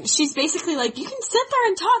it. She's basically like, you can sit there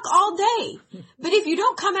and talk all day, but if you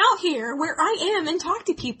don't come out here where I am and talk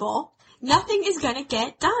to people, nothing is going to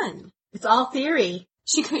get done. It's all theory.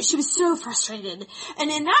 She was so frustrated.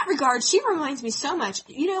 And in that regard, she reminds me so much,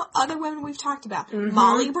 other women we've talked about.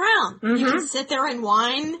 Molly Brown. You can sit there and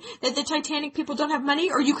whine that the Titanic people don't have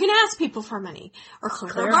money, or you can ask people for money. Or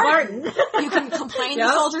Claire Barton. You can complain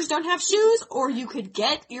the soldiers don't have shoes, or you could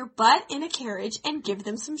get your butt in a carriage and give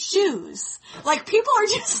them some shoes. Like, people are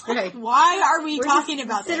just like, why are we talking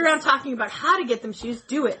about this? Sit around talking about how to get them shoes.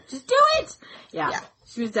 Do it. Just do it. Yeah.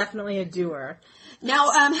 She was definitely a doer.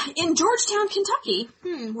 Now, in Georgetown, Kentucky,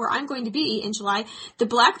 where I'm going to be in July, the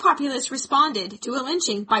black populace responded to a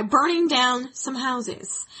lynching by burning down some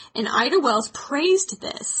houses. And Ida Wells praised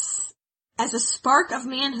this as a spark of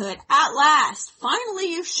manhood. At last,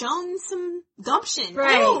 finally you've shown some gumption.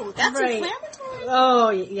 Right. Oh, that's inflammatory. Oh,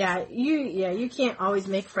 yeah. You can't always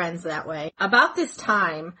make friends that way. About this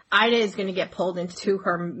time, Ida is going to get pulled into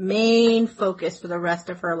her main focus for the rest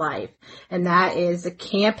of her life, and that is a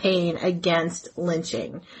campaign against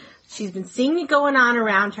lynching. She's been seeing it going on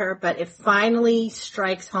around her, but it finally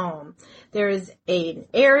strikes home. There is an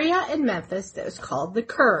area in Memphis that was called the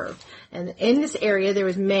Curve. And in this area, there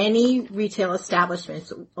was many retail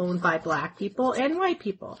establishments owned by black people and white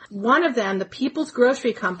people. One of them, the People's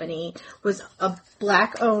Grocery Company, was a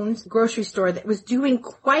black-owned grocery store that was doing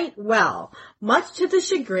quite well, much to the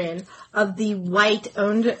chagrin of the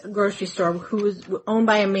white-owned grocery store, who was owned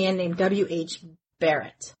by a man named W.H.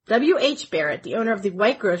 Barrett. W.H. Barrett, the owner of the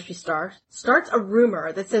white grocery store, starts a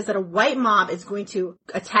rumor that says that a white mob is going to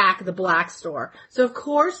attack the black store. So, of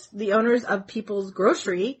course, the owners of People's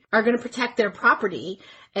Grocery are going to protect their property,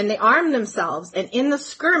 and they arm themselves. And in the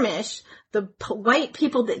skirmish, the white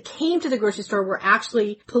people that came to the grocery store were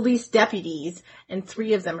actually police deputies, and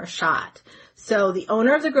 3 of them are shot. So the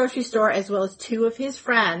owner of the grocery store, as well as 2 of his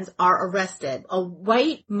friends, are arrested. A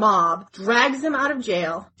white mob drags them out of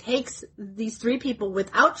jail, takes these 3 people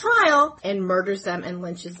without trial, and murders them and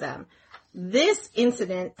lynches them. This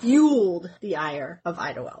incident fueled the ire of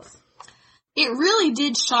Ida Wells. It really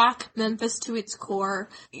did shock Memphis to its core.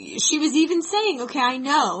 She was even saying, okay, I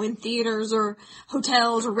know in theaters or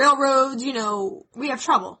hotels or railroads, we have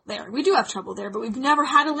trouble there. We do have trouble there, but we've never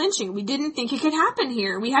had a lynching. We didn't think it could happen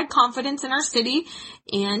here. We had confidence in our city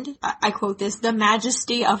and, I quote this, the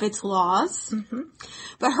majesty of its laws. Mm-hmm.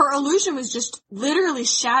 But her illusion was just literally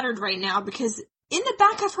shattered right now because in the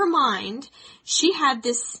back of her mind, she had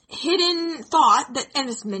this hidden thought that, and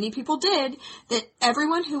as many people did, that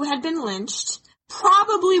everyone who had been lynched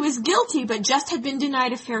probably was guilty but just had been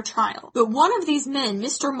denied a fair trial. But one of these men,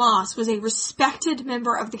 Mr. Moss, was a respected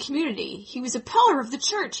member of the community. He was a pillar of the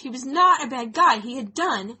church. He was not a bad guy. He had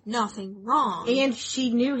done nothing wrong. And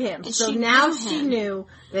she knew him. And so now she knew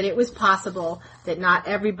that it was possible that not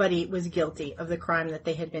everybody was guilty of the crime that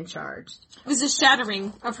they had been charged. It was a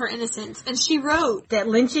shattering of her innocence. And she wrote that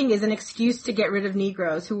lynching is an excuse to get rid of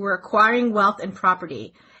Negroes who were acquiring wealth and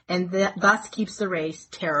property, and that thus keeps the race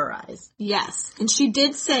terrorized. Yes. And she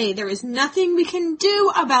did say there is nothing we can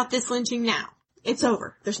do about this lynching now. It's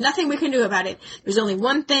over. There's nothing we can do about it. There's only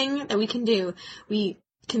one thing that we can do. We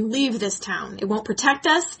can leave this town. It won't protect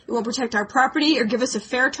us. It won't protect our property or give us a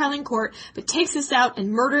fair trial in court, but takes us out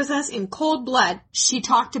and murders us in cold blood. She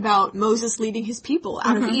talked about Moses leading his people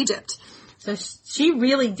out of Egypt. So she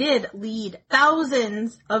really did lead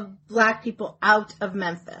thousands of black people out of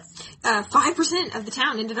Memphis. 5% of the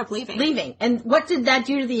town ended up leaving. And what did that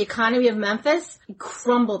do to the economy of Memphis? It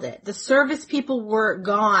crumbled it. The service people were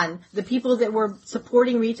gone. The people that were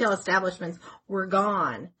supporting retail establishments were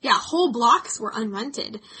gone. Yeah, whole blocks were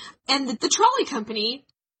unrented. And the trolley company,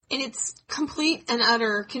 in its complete and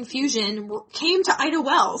utter confusion, came to Ida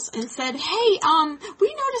Wells and said, hey,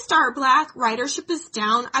 we noticed our black ridership is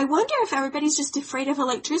down. I wonder if everybody's just afraid of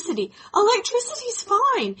electricity. Electricity's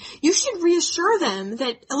fine. You should reassure them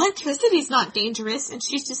that electricity's not dangerous. And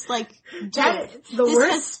she's just like, that's the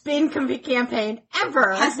worst spin campaign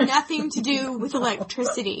ever. Has nothing to do with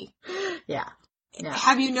electricity. Yeah. Yeah.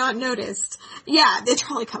 Have you not noticed? Yeah, the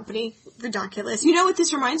trolley company. Ridiculous. You know what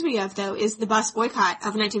this reminds me of, though, is the bus boycott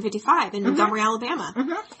of 1955 in Montgomery, Alabama.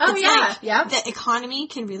 Mm-hmm. Oh, it's yeah. Yeah. The economy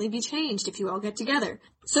can really be changed if you all get together.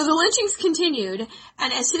 So the lynchings continued,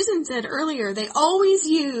 and as Susan said earlier, they always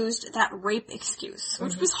used that rape excuse,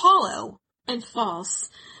 which was hollow and false.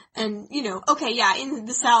 And, okay, yeah, in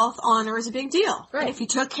the South, honor is a big deal. Right. And if you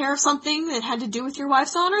took care of something that had to do with your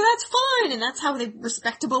wife's honor, that's fine, and that's how they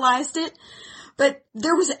respectabilized it. But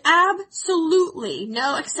there was absolutely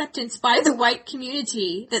no acceptance by the white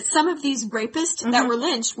community that some of these rapists that were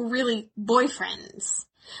lynched were really boyfriends.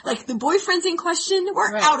 Like, the boyfriends in question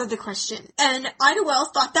were out of the question. And Ida Wells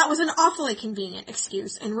thought that was an awfully convenient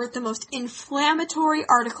excuse and wrote the most inflammatory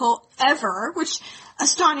article ever, which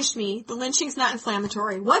astonished me. The lynching's not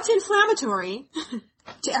inflammatory. What's inflammatory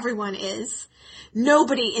to everyone is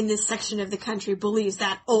nobody in this section of the country believes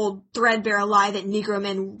that old threadbare lie that Negro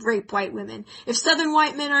men rape white women. If Southern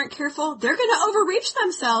white men aren't careful, they're going to overreach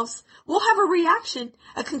themselves. We'll have a reaction.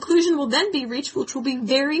 A conclusion will then be reached which will be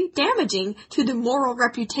very damaging to the moral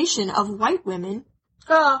reputation of white women.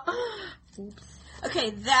 Okay,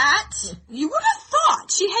 that, you would have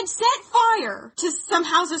thought she had set fire to some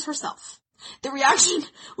houses herself. The reaction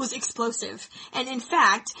was explosive. And in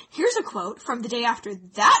fact, here's a quote from the day after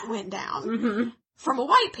that went down from a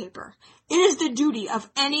white paper. It is the duty of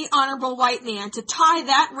any honorable white man to tie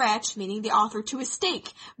that wretch, meaning the author, to a stake,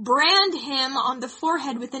 brand him on the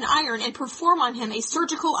forehead with an iron, and perform on him a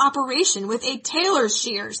surgical operation with a tailor's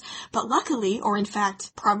shears. But luckily, or in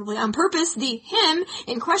fact, probably on purpose, the him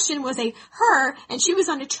in question was a her, and she was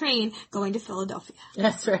on a train going to Philadelphia.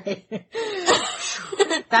 That's right.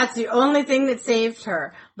 That's the only thing that saved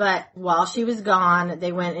her. But while she was gone,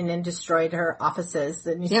 they went in and destroyed her offices,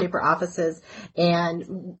 the newspaper offices,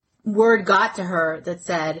 and word got to her that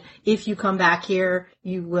said, if you come back here,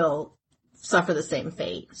 you will suffer the same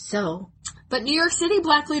fate. So But New York City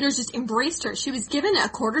black leaders just embraced her. She was given a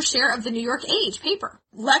quarter share of the New York Age paper.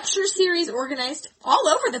 Lecture series organized all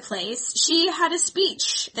over the place. She had a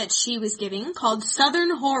speech that she was giving called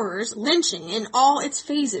Southern Horrors, Lynching in All Its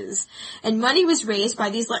Phases. And money was raised by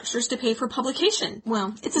these lectures to pay for publication.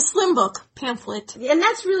 Well, it's a slim book, pamphlet. And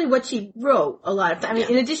that's really what she wrote a lot of. I mean,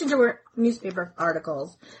 in addition to her newspaper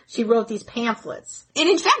articles, she wrote these pamphlets. And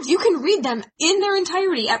in fact, you can read them in their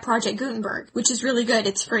entirety at Project Gutenberg, which is really good.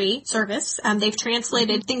 It's free service. They've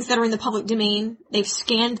translated things that are in the public domain. They've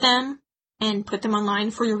scanned them and put them online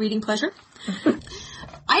for your reading pleasure.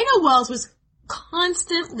 Ida Wells was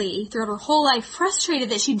constantly, throughout her whole life,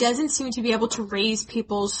 frustrated that she doesn't seem to be able to raise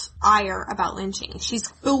people's ire about lynching. She's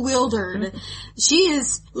bewildered. She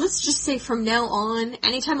is, let's just say from now on,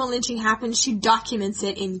 anytime a lynching happens, she documents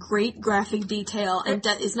it in great graphic detail and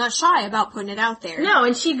is not shy about putting it out there. No,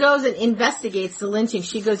 and she goes and investigates the lynching.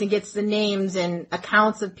 She goes and gets the names and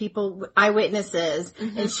accounts of people, eyewitnesses,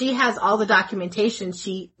 and she has all the documentation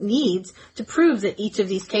she needs to prove that each of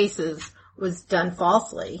these cases was done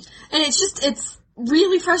falsely. And it's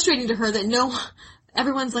really frustrating to her that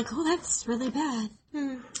everyone's like, oh, that's really bad.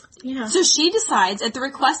 Yeah. So she decides, at the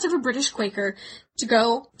request of a British Quaker, to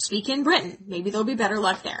go speak in Britain. Maybe there'll be better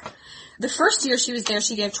luck there. The first year she was there,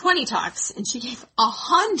 she gave 20 talks, and she gave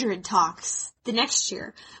 100 talks the next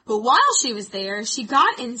year. But while she was there, she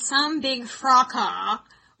got in some big fracas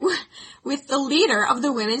with the leader of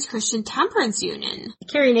the Women's Christian Temperance Union.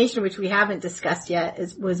 Carrie Nation, which we haven't discussed yet,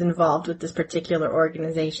 was involved with this particular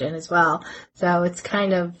organization as well. So it's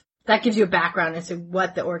kind of, that gives you a background as to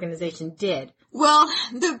what the organization did. Well,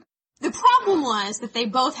 the problem was that they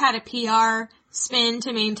both had a PR spin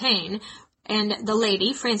to maintain, and the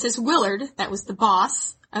lady, Frances Willard, that was the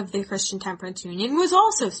boss of the Christian Temperance Union, was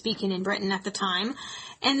also speaking in Britain at the time.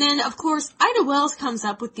 And then, of course, Ida Wells comes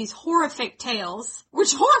up with these horrific tales,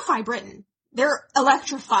 which horrify Britain. They're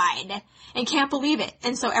electrified and can't believe it.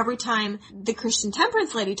 And so every time the Christian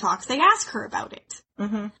Temperance lady talks, they ask her about it.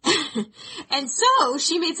 And so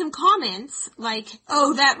she made some comments like,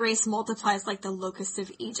 oh, that race multiplies like the locusts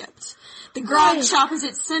of Egypt. The grog shop is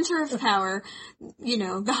its center of power.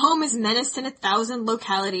 The home is menaced in 1,000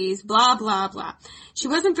 localities, blah, blah, blah. She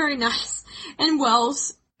wasn't very nice. And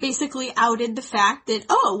Wells basically outed the fact that,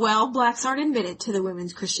 blacks aren't admitted to the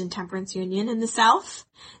Women's Christian Temperance Union in the South.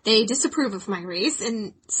 They disapprove of my race,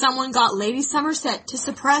 and someone got Lady Somerset to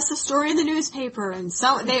suppress a story in the newspaper, and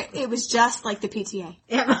it was just like the PTA.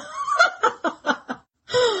 Yeah.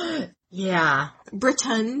 Yeah.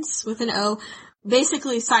 Britons, with an O,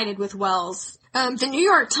 basically sided with Wells. The New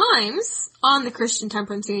York Times, on the Christian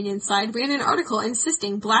Temperance Union side, ran an article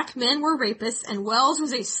insisting black men were rapists and Wells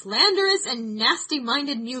was a slanderous and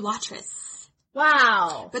nasty-minded mulatress.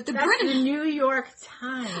 Wow. But the the New York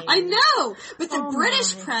Times. I know! But the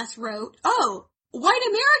British press wrote, white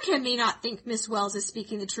America may not think Miss Wells is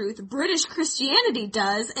speaking the truth. British Christianity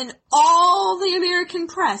does, and all the American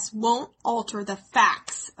press won't alter the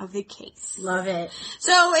facts of the case. Love it.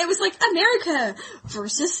 So it was like America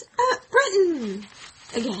versus Britain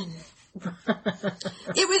again.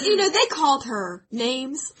 It was, they called her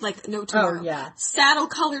names like no tomorrow. Oh, yeah.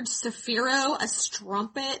 Saddle-colored Saphiro, a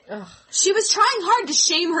strumpet. Ugh. She was trying hard to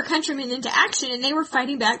shame her countrymen into action, and they were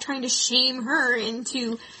fighting back, trying to shame her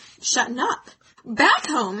into shutting up. Back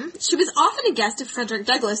home, she was often a guest of Frederick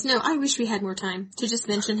Douglass. No, I wish we had more time to just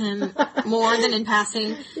mention him more than in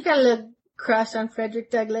passing. You got a little crush on Frederick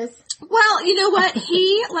Douglass? Well, you know what?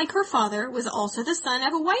 He, like her father, was also the son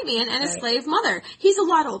of a white man and a slave mother. He's a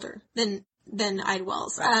lot older than Ida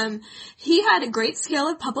Wells. He had a great skill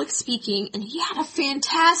of public speaking, and he had a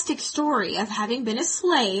fantastic story of having been a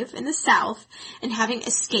slave in the South and having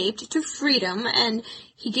escaped to freedom, and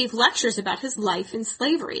he gave lectures about his life in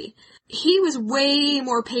slavery. He was way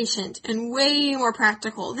more patient and way more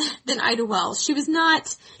practical than Ida Wells. She was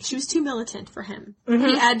too militant for him.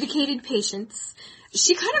 He advocated patience.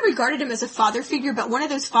 She kind of regarded him as a father figure, but one of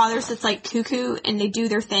those fathers that's like cuckoo and they do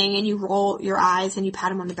their thing and you roll your eyes and you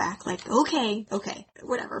pat him on the back like, okay,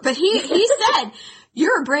 whatever. But he said,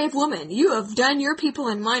 you're a brave woman. You have done your people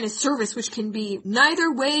and mine a service which can be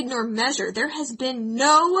neither weighed nor measured. There has been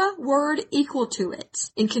no word equal to it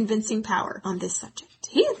in convincing power on this subject.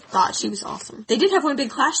 He thought she was awesome. They did have one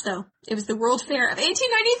big clash though. It was the World Fair of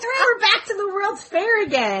 1893. We're back to the World's Fair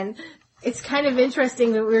again. It's kind of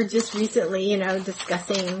interesting that we were just recently,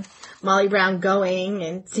 discussing Molly Brown going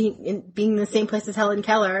and being in the same place as Helen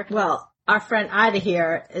Keller. Well, our friend Ida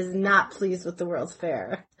here is not pleased with the World's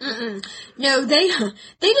Fair. No, they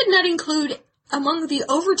did not include among the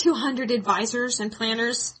over 200 advisors and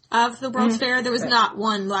planners of the World's Fair, there was not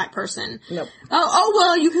one black person. Nope. Oh,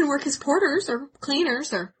 well, you can work as porters or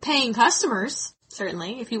cleaners or paying customers,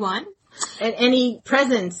 certainly, if you want. And any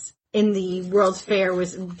presence in the World's Fair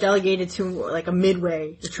was delegated to like a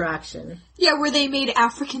midway attraction. Yeah, where they made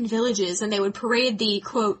African villages and they would parade the,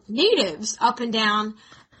 quote, natives up and down.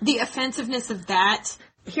 The offensiveness of that.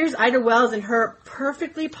 Here's Ida Wells in her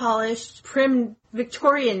perfectly polished, prim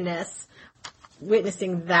Victorianness,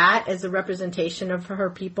 witnessing that as a representation of her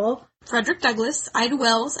people. Frederick Douglass, Ida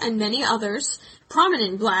Wells, and many others,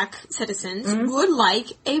 prominent black citizens, would like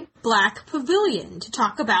a black pavilion to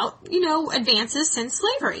talk about, advances since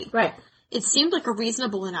slavery. Right. It seemed like a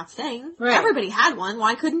reasonable enough thing. Right. Everybody had one.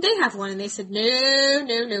 Why couldn't they have one? And they said, no.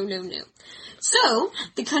 So,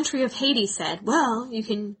 the country of Haiti said, well, you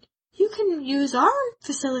can use our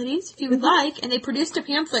facilities if you would like. And they produced a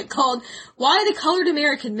pamphlet called Why the Colored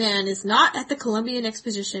American Man is Not at the Columbian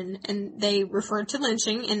Exposition. And they referred to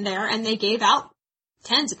lynching in there, and they gave out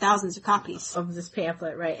tens of thousands of copies of this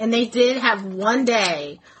pamphlet, right? And they did have one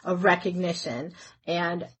day of recognition.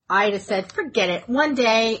 And Ida said, forget it. One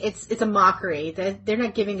day, it's a mockery. They're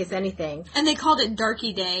not giving us anything. And they called it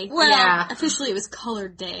Darky Day. Well, officially it was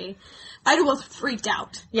Colored Day. Ida was freaked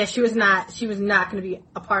out. Yeah, she was not going to be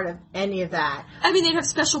a part of any of that. I mean, they'd have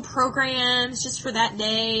special programs just for that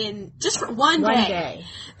day and just for one day.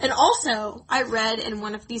 And also, I read in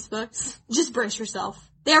one of these books, just brace yourself,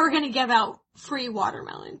 they were going to give out free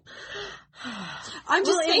watermelon. I'm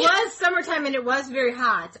just saying. It was summertime and it was very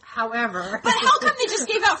hot, however. But how come they just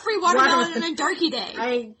gave out free watermelon on a Darky Day?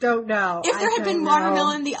 I don't know. If there had been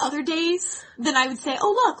watermelon the other days, then I would say,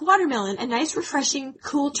 oh look, watermelon, a nice, refreshing,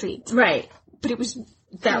 cool treat. Right. But it was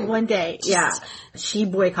that one day, yeah. She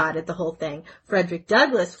boycotted the whole thing. Frederick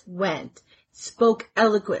Douglass went, spoke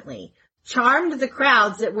eloquently, charmed the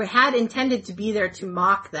crowds that had intended to be there to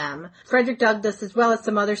mock them. Frederick Douglass, as well as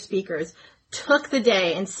some other speakers, took the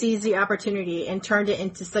day and seized the opportunity and turned it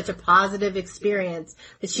into such a positive experience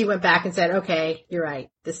that she went back and said, okay, you're right.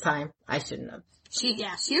 This time I shouldn't have. She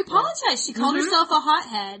apologized. She called herself a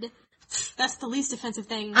hothead. That's the least offensive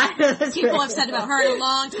thing people have said about her in a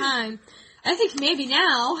long time. I think maybe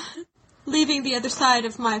now, leaving the other side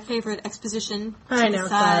of my favorite exposition to the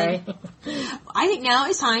side, sorry. I think now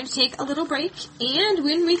it's time to take a little break, and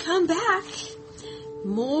when we come back,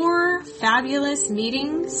 more fabulous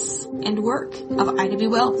meetings and work of Ida B.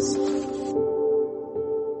 Wells.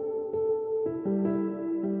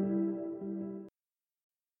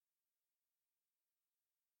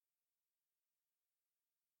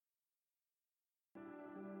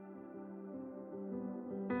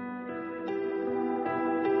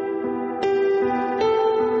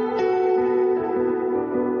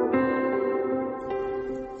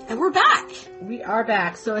 And we're back. We are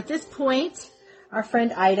back. So at this point, our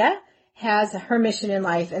friend Ida has her mission in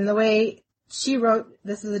life, and the way she wrote,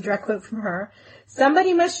 this is a direct quote from her,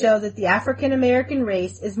 somebody must show that the African American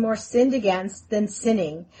race is more sinned against than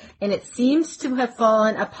sinning, and it seems to have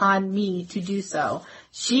fallen upon me to do so.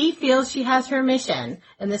 She feels she has her mission,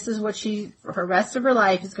 and this is what she, for her rest of her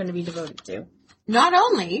life, is going to be devoted to. Not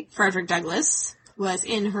only Frederick Douglass was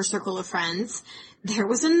in her circle of friends, there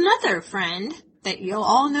was another friend that you'll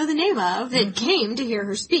all know the name of that came to hear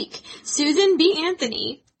her speak. Susan B.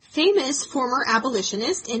 Anthony, famous former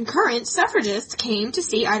abolitionist and current suffragist, came to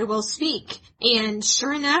see Ida Wells speak. And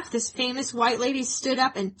sure enough, this famous white lady stood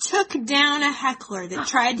up and took down a heckler that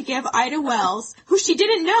tried to give Ida Wells, who she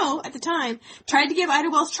didn't know at the time, tried to give Ida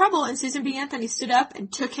Wells trouble, and Susan B. Anthony stood up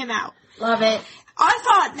and took him out. Love it. I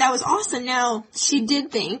thought that was awesome. Now, she did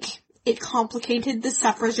think it complicated the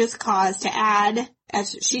suffragist cause to add,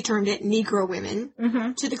 as she termed it, Negro women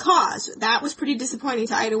to the cause. That was pretty disappointing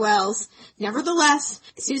to Ida Wells. Nevertheless,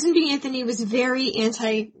 Susan B. Anthony was very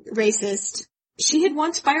anti-racist. She had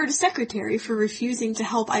once fired a secretary for refusing to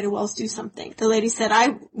help Ida Wells do something. The lady said,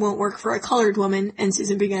 I won't work for a colored woman. And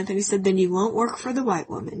Susan B. Anthony said, then you won't work for the white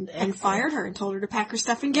woman. And fired her and told her to pack her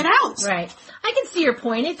stuff and get out. Right. I can see your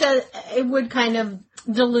point. It would kind of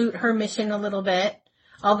dilute her mission a little bit.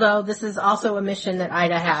 Although this is also a mission that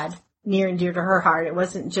Ida had near and dear to her heart. It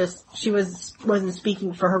wasn't just, she wasn't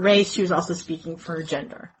speaking for her race, she was also speaking for her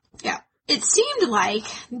gender. Yeah. It seemed like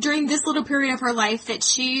during this little period of her life that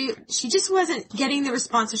she just wasn't getting the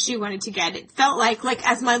responses she wanted to get. It felt like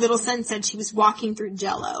as my little son said, she was walking through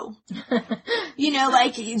Jell-O.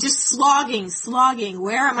 Just slogging.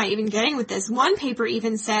 Where am I even getting with this? One paper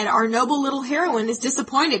even said, our noble little heroine is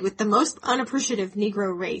disappointed with the most unappreciative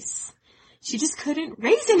Negro race. She just couldn't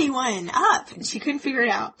raise anyone up. She couldn't figure it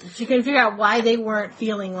out. She couldn't figure out why they weren't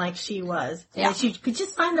feeling like she was. Yeah. And she could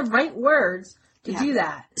just find the right words to do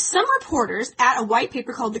that. Some reporters at a white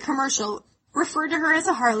paper called The Commercial referred to her as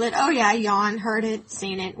a harlot. Oh yeah, yawn, heard it,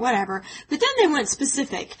 seen it, whatever. But then they went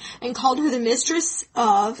specific and called her the mistress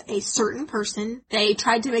of a certain person. They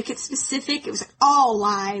tried to make it specific. It was all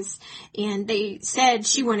lies. And they said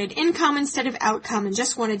she wanted income instead of outcome and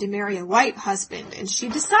just wanted to marry a white husband. And she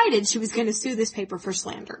decided she was going to sue this paper for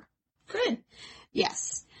slander. Good.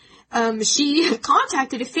 Yes. She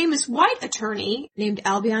contacted a famous white attorney named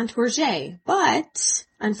Albion Tourget, but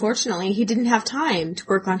unfortunately he didn't have time to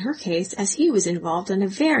work on her case as he was involved in a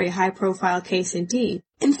very high-profile case indeed.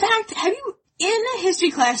 In fact, in a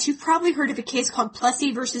history class, you've probably heard of a case called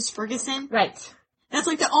Plessy versus Ferguson? Right. That's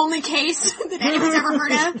like the only case that anyone's ever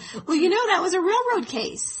heard of. Well, that was a railroad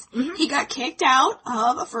case. Mm-hmm. He got kicked out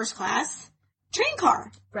of a first-class train car.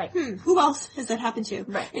 Right. Who else has that happened to?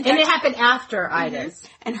 Right. And it happened after Ida's. Mm-hmm.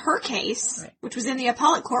 And her case, which was in the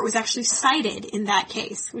appellate court, was actually cited in that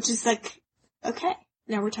case, which is like, okay,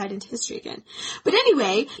 now we're tied into history again. But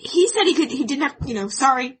anyway, he said he didn't have,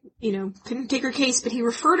 couldn't take her case, but he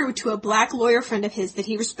referred her to a black lawyer friend of his that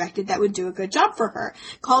he respected that would do a good job for her,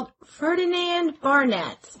 called Ferdinand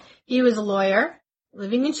Barnett. He was a lawyer.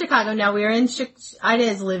 Living in Chicago. Now Ida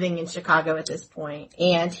is living in Chicago at this point,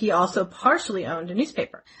 and he also partially owned a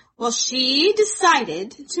newspaper. Well, she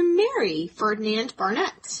decided to marry Ferdinand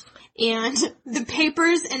Barnett. And the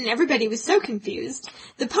papers and everybody was so confused.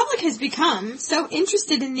 The public has become so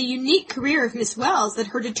interested in the unique career of Miss Wells that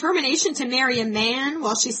her determination to marry a man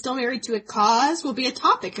while she's still married to a cause will be a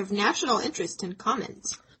topic of national interest and comment.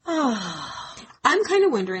 I'm kind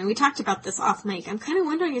of wondering, we talked about this off mic, I'm kind of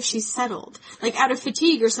wondering if she's settled, like out of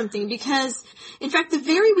fatigue or something, because, in fact, the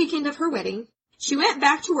very weekend of her wedding, she went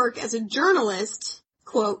back to work as a journalist,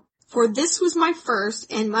 quote, "For this was my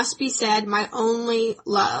first, and must be said, my only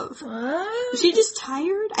love." What? Was she just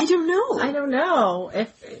tired? I don't know.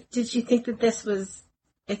 Did she think that this was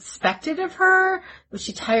expected of her? Was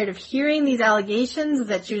she tired of hearing these allegations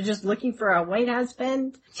that she was just looking for a white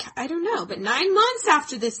husband? I don't know, but 9 months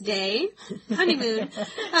after this day, honeymoon,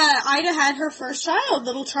 Ida had her first child,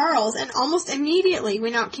 little Charles, and almost immediately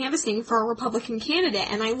went out canvassing for a Republican candidate.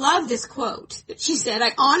 And I love this quote. She said,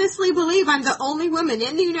 "I honestly believe I'm the only woman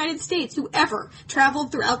in the United States who ever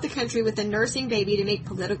traveled throughout the country with a nursing baby to make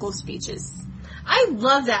political speeches." I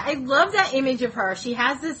love that. I love that image of her. She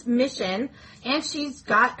has this mission, and she's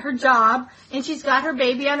got her job, and she's got her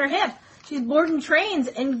baby on her hip. She's boarding trains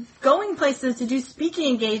and going places to do speaking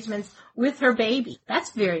engagements with her baby. That's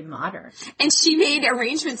very modern. And she made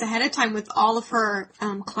arrangements ahead of time with all of her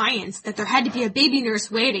clients that there had to be a baby nurse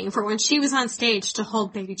waiting for when she was on stage to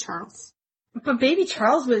hold baby Charles. But baby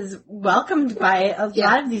Charles was welcomed by a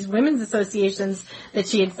lot of these women's associations that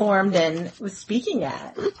she had formed and was speaking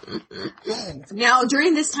at. Now,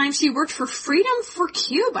 during this time, she worked for Freedom for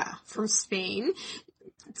Cuba from Spain.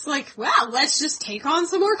 It's like, wow, let's just take on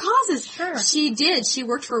some more causes. Sure. She did. She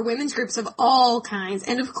worked for women's groups of all kinds.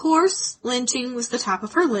 And of course, lynching was the top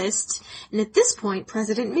of her list. And at this point,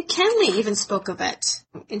 President McKinley even spoke of it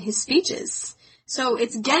in his speeches. So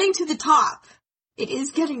it's getting to the top. It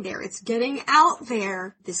is getting there. It's getting out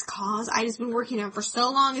there. This cause Ida's been working on for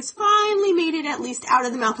so long has finally made it at least out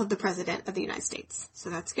of the mouth of the President of the United States. So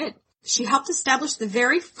that's good. She helped establish the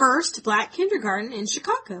very first black kindergarten in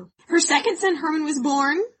Chicago. Her second son, Herman, was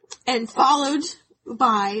born and followed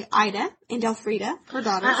by Ida and Elfrida, her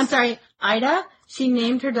daughters. I'm sorry, Ida? She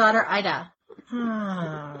named her daughter Ida.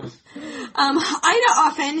 Ida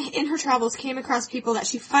often, in her travels, came across people that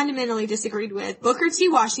she fundamentally disagreed with. Booker T.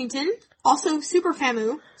 Washington, also super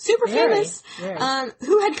famous,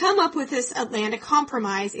 who had come up with this Atlanta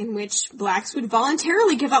Compromise in which blacks would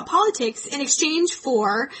voluntarily give up politics in exchange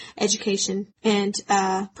for education and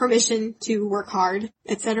permission to work hard,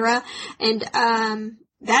 etc. And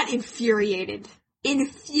that infuriated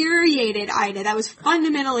Ida. That was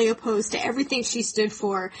fundamentally opposed to everything she stood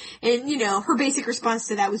for. And, her basic response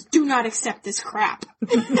to that was, "Do not accept this crap."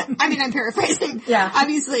 I mean, I'm paraphrasing. Yeah.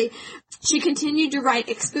 Obviously. She continued to write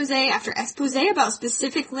expose after expose about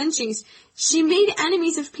specific lynchings. She made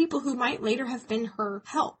enemies of people who might later have been her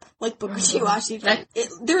help, like Booker T. Washington.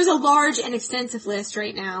 There's a large and extensive list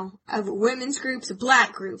right now of women's groups,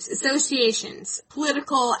 black groups, associations,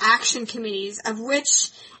 political action committees, of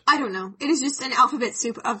which, I don't know, it is just an alphabet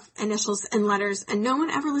soup of initials and letters, and no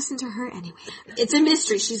one ever listened to her anyway. It's a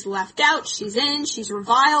mystery. She's left out, she's in, she's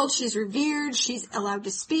reviled, she's revered, she's allowed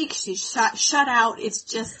to speak, she's shut out. It's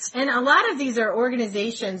just... And a lot of these are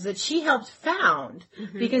organizations that she helped found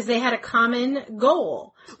because they had a common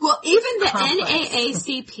goal. Well, even the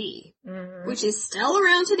NAACP, which is still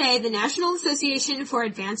around today, the National Association for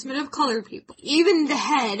Advancement of Colored People. Even the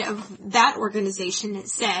head of that organization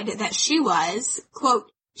said that she was,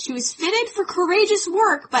 quote, she was fitted for courageous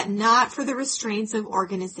work, but not for the restraints of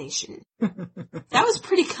organization. That was a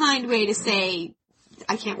pretty kind way to say,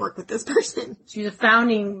 I can't work with this person. She's a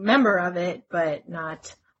founding member of it, but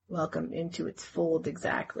not welcomed into its fold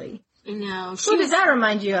exactly. I know. Who does that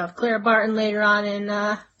remind you of? Clara Barton later on in,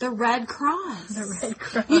 The Red Cross. The Red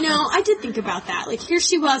Cross. You know, I did think about that. Like, here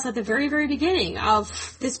she was at the very, very beginning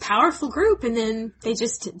of this powerful group, and then they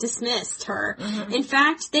just dismissed her. Mm-hmm. In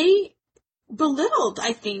fact, they belittled,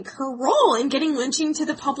 I think, her role in getting lynching to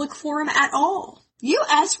the public forum at all.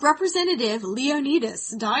 U.S. Representative Leonidas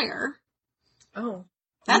Dyer. Oh.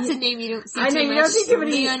 That's a name you don't see I know, too you much. don't think of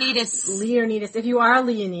any Leonidas. Leonidas. If you are a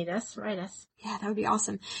Leonidas, write us. Yeah, that would be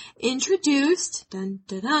awesome. Introduced, an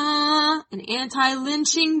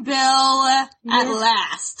anti-lynching bill at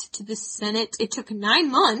last to the Senate. It took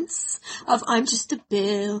 9 months of I'm just a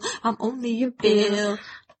bill, I'm only a bill,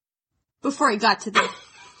 before it got to the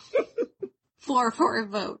floor for a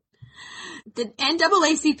vote. The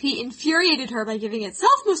NAACP infuriated her by giving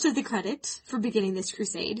itself most of the credit for beginning this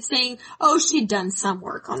crusade, saying, oh, she'd done some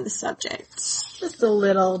work on the subject. Just a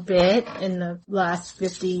little bit in the last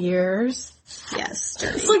 50 years. Yes,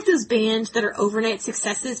 it's like those bands that are overnight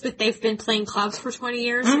successes, but they've been playing clubs for 20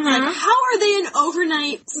 years. Mm-hmm. It's like, how are they an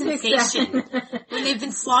overnight sensation when they've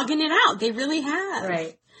been slogging it out? They really have.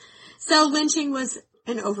 Right. So lynching was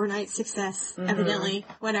an overnight success, evidently,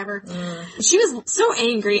 whatever. She was so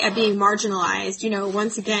angry at being marginalized, you know,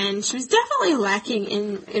 once again, she was definitely lacking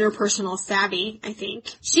in interpersonal savvy, I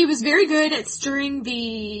think. She was very good at stirring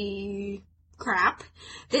the crap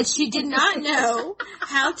that she did not know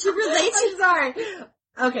how to relate to. I'm sorry.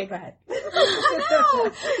 Okay, go ahead.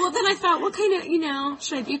 No. Well, then I thought, what kind of, you know,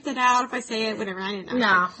 should I beep that out if I say it? Whatever, I didn't know.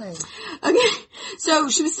 No. Okay. So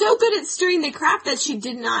she was so good at stirring the crap that she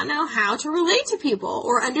did not know how to relate to people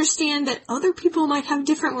or understand that other people might have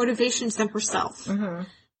different motivations than herself. Mm-hmm.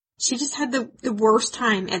 She just had the worst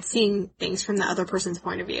time at seeing things from the other person's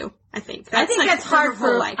point of view, I think. That's hard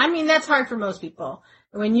for, life. I mean, that's hard for most people.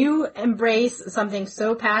 When you embrace something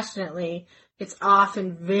so passionately, it's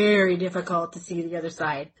often very difficult to see the other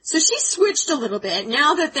side. So she switched a little bit.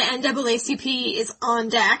 Now that the NAACP is on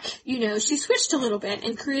deck, you know, she switched a little bit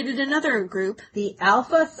and created another group. The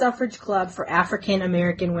Alpha Suffrage Club for African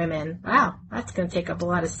American Women. Wow, that's going to take up a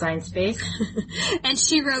lot of sign space. And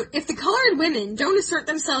she wrote, if the colored women don't assert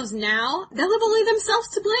themselves now, they'll have only themselves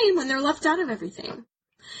to blame when they're left out of everything.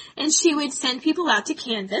 And she would send people out to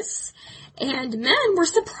canvass. And men were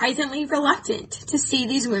surprisingly reluctant to see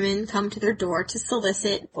these women come to their door to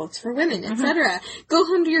solicit votes for women, etc. Go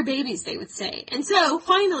home to your babies, they would say. And so,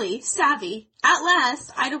 finally, savvy, at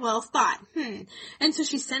last, Ida Wells thought, And so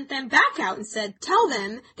she sent them back out and said, tell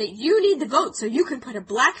them that you need the vote so you can put a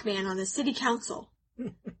black man on the city council.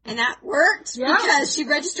 And that worked because she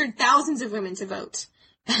registered thousands of women to vote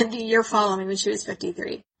the year following when she was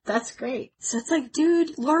 53. That's great. So it's like,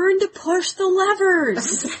 dude, learn to push the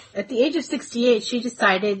levers. At the age of 68, she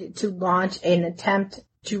decided to launch an attempt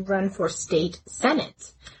to run for state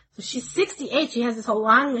senate. So she's 68. She has this whole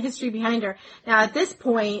long history behind her. Now, at this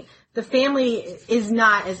point, the family is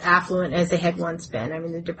not as affluent as they had once been. I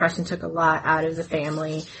mean, the Depression took a lot out of the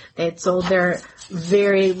family. They had sold their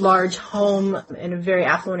very large home in a very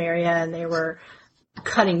affluent area, and they were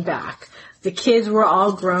cutting back. The kids were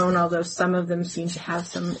all grown, although some of them seem to have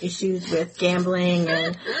some issues with gambling.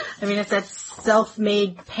 And, I mean, it's that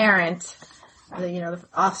self-made parent, the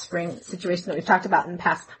offspring situation that we've talked about in the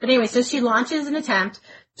past. But anyway, so she launches an attempt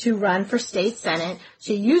to run for state senate.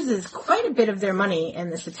 She uses quite a bit of their money in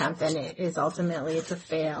this attempt, and it's a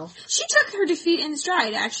fail. She took her defeat in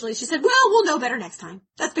stride, actually. She said, well, we'll know better next time.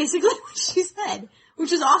 That's basically what she said.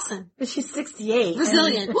 Which is awesome. But she's 68.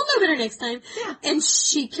 Resilient. We'll know better next time. Yeah. And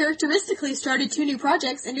she characteristically started 2 new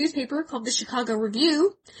projects, a newspaper called the Chicago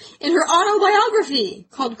Review, and her autobiography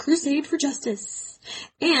called Crusade for Justice,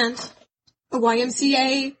 and a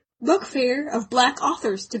YMCA book fair of black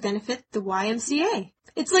authors to benefit the YMCA.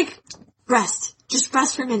 It's like, rest. Just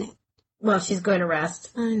rest for a minute. Well, she's going to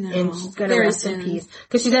rest. I know. And she's going to rest in peace.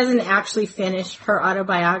 Because she doesn't actually finish her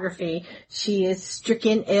autobiography. She is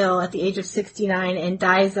stricken ill at the age of 69 and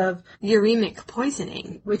dies of uremic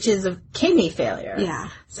poisoning, which is a kidney failure. Yeah.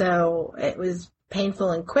 So it was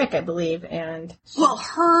painful and quick, I believe. And well,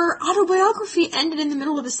 her autobiography ended in the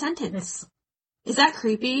middle of a sentence. Is that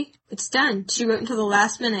creepy? It's done. She wrote until the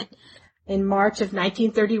last minute. In March of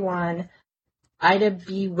 1931, Ida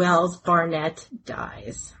B. Wells Barnett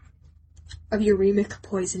dies. of uremic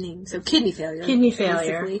poisoning, so kidney failure. Kidney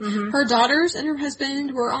failure. Mm-hmm. Her daughters and her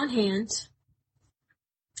husband were on hand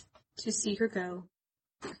to see her go.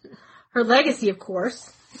 Her legacy, of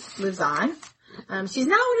course, lives on. She's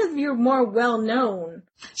not one of your more well-known.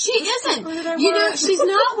 She isn't. She's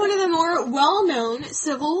not one of the more well-known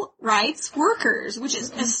civil rights workers, which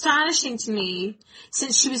is astonishing to me,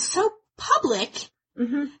 since she was so public.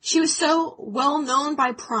 Mm-hmm. She was so well-known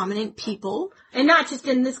by prominent people. And not just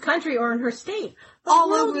in this country or in her state.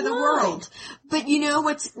 All over the world. But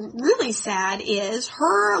what's really sad is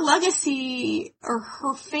her legacy or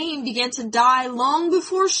her fame began to die long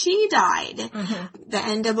before she died. Mm-hmm. The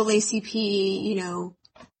NAACP,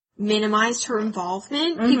 minimized her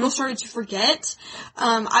involvement. Mm-hmm. People started to forget.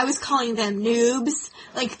 I was calling them noobs,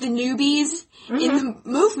 like the newbies in the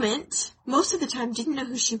movement. Most of the time didn't know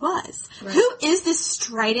who she was. Right. Who is this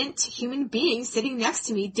strident human being sitting next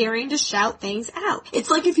to me daring to shout things out?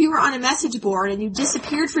 It's like if you were on a message board and you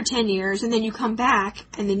disappeared for 10 years and then you come back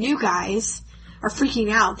and the new guys are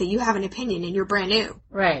freaking out that you have an opinion and you're brand new.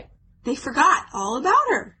 Right. They forgot all about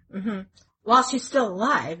her. Mm-hmm. While she's still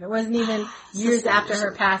alive. It wasn't even years after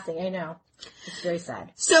her passing. I know. It's very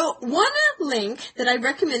sad. So one link that I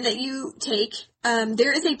recommend that you take,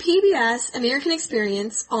 there is a PBS American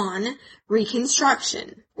Experience on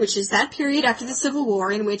Reconstruction, which is that period after the Civil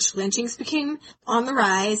War in which lynchings became on the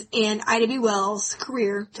rise and Ida B. Wells'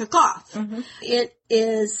 career took off. Mm-hmm. It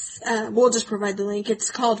is, we'll just provide the link. It's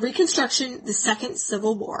called Reconstruction, the Second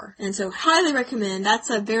Civil War. And so highly recommend. That's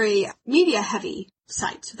a very media-heavy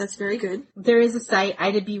site, so that's very good. There is a site,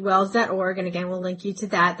 idabwells.org, and again, we'll link you to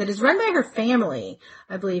that is run by her family,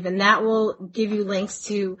 I believe, and that will give you links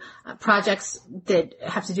to projects that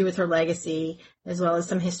have to do with her legacy, as well as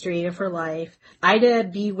some history of her life. Ida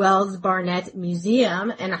B. Wells Barnett Museum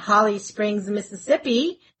in Holly Springs,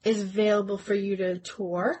 Mississippi is available for you to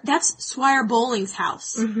tour. That's Swire Bowling's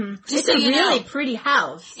house. Mm-hmm. It's a really pretty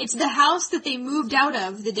house. It's the house that they moved out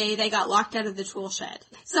of the day they got locked out of the tool shed.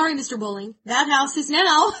 Sorry, Mr. Bowling. That house is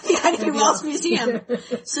now the Ida B. Wells Museum.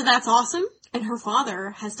 So that's awesome. And her father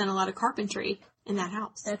has done a lot of carpentry in that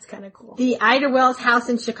house. That's kind of cool. The Ida Wells house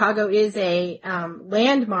in Chicago is a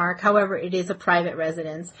landmark. However, it is a private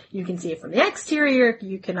residence. You can see it from the exterior.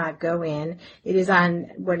 You cannot go in. It is on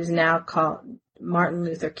what is now called Martin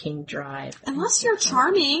Luther King Drive. Unless you're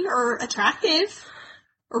charming or attractive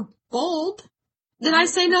or bold, then I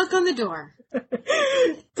say knock on the door.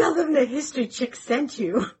 Tell them the history chick sent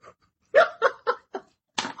you.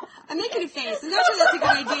 I'm making a face. I'm not sure that's a good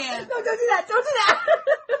idea. No, don't do that. Don't do that.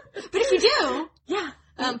 But if you do, yeah,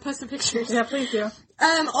 post some pictures. Yeah, please do.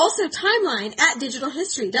 Also, Timeline at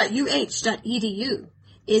digitalhistory.uh.edu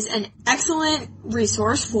is an excellent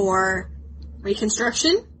resource for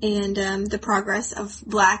Reconstruction and the progress of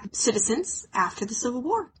Black citizens after the Civil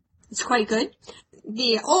War. It's quite good.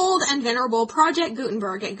 The old and venerable Project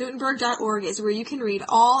Gutenberg at Gutenberg.org is where you can read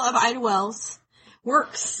all of Ida Wells'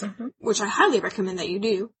 works, which I highly recommend that you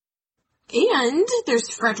do. And there's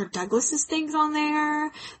Frederick Douglass's things on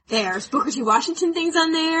there. There's Booker T. Washington things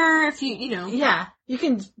on there. If you know. Yeah, you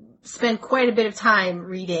can spend quite a bit of time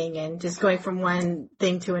reading and just going from one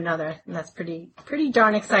thing to another. And that's pretty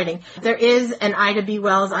darn exciting. There is an Ida B.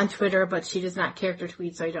 Wells on Twitter, but she does not character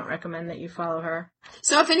tweet, so I don't recommend that you follow her.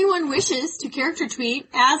 So if anyone wishes to character tweet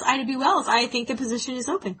as Ida B. Wells, I think the position is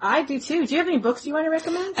open. I do too. Do you have any books you want to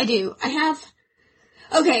recommend? I do.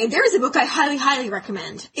 Okay, there is a book I highly, highly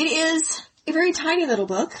recommend. It is a very tiny little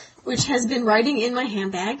book, which has been writing in my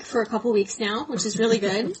handbag for a couple weeks now, which is really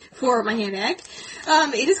good for my handbag.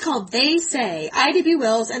 It is called They Say, Ida B.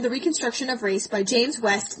 Wells and the Reconstruction of Race by James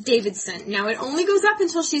West Davidson. Now, it only goes up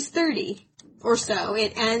until she's 30 or so.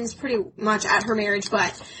 It ends pretty much at her marriage,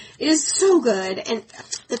 but it is so good. And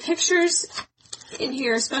the pictures in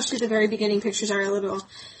here, especially the very beginning pictures, are a little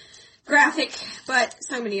graphic, but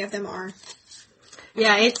so many of them are.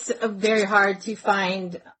 Yeah, it's very hard to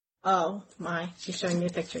find. Oh my, she's showing me a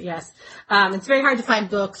picture. Yes. It's very hard to find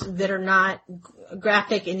books that are not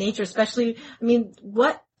graphic in nature, especially,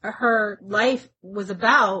 what her life was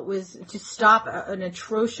about was to stop an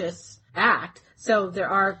atrocious act. So there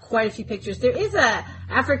are quite a few pictures. There is a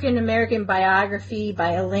African-American biography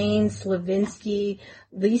by Elaine Slavinsky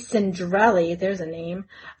Lisandrelli, there's a name,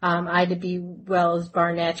 Ida B. Wells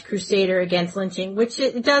Barnett, Crusader Against Lynching, which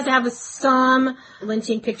it does have some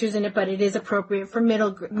lynching pictures in it, but it is appropriate for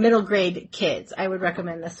middle grade kids. I would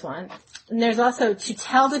recommend this one. And there's also To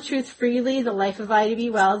Tell the Truth Freely, The Life of Ida B.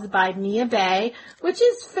 Wells by Mia Bay, which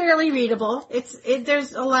is fairly readable.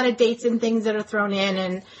 There's a lot of dates and things that are thrown in,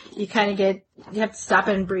 and you have to stop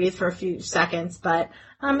and breathe for a few seconds, but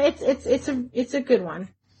it's a good one.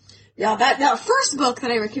 Yeah, that first book that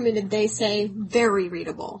I recommended, they say, very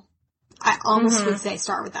readable. I almost would say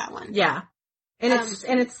start with that one. Yeah. And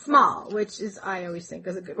it's small, which is, I always think,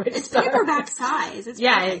 is a good way to start. It's paperback size. It's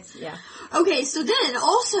perfect. Okay, so then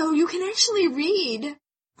also you can actually read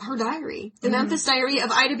her diary, The Memphis Diary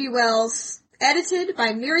of Ida B. Wells, edited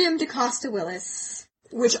by Miriam DaCosta Willis,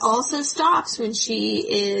 which also stops when she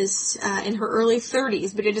is in her early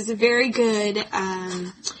 30s, but it is a very good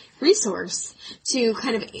resource to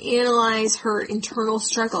kind of analyze her internal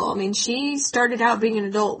struggle. I mean, she started out being an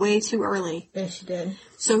adult way too early. Yes, she did.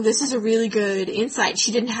 So this is a really good insight.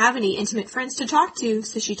 She didn't have any intimate friends to talk to,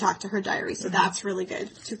 so she talked to her diary. So that's really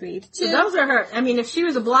good to read, too. So those are her, I mean, if she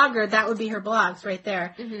was a blogger, that would be her blogs right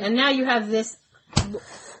there. And now you have this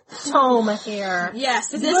tome here.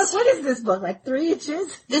 Yes. What is this book, like 3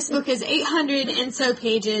 inches? This book is 800 and so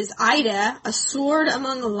pages. Ida, A Sword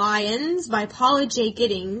Among Lions by Paula J.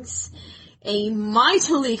 Giddings. A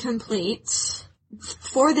mightily complete,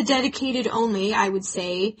 for the dedicated only, I would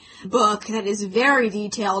say, book that is very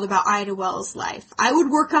detailed about Ida Wells' life. I would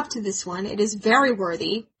work up to this one. It is very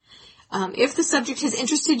worthy. If the subject has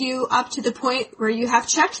interested you up to the point where you have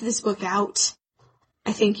checked this book out,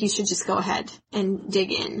 I think you should just go ahead and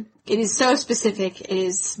dig in. It is so specific. It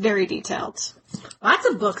is very detailed. Lots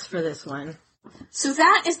of books for this one. So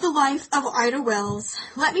that is the life of Ida Wells.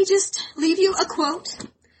 Let me just leave you a quote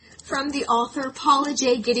from the author Paula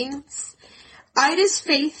J. Giddings. Ida's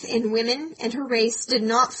faith in women and her race did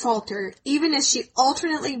not falter, even as she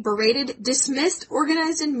alternately berated, dismissed,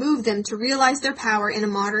 organized, and moved them to realize their power in a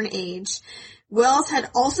modern age. Wells had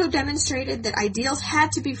also demonstrated that ideals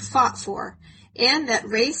had to be fought for, and that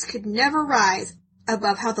race could never rise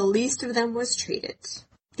above how the least of them was treated.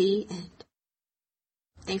 The end.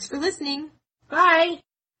 Thanks for listening. Bye.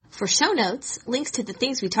 For show notes, links to the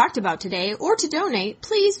things we talked about today, or to donate,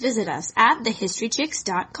 please visit us at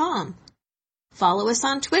thehistorychicks.com. Follow us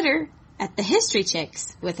on Twitter at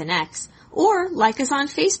thehistorychicks with an X, or like us on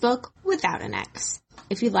Facebook without an X.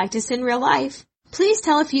 If you'd like us in real life, please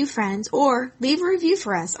tell a few friends or leave a review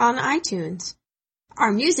for us on iTunes.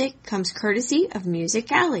 Our music comes courtesy of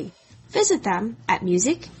Music Alley. Visit them at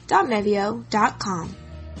music.mevio.com.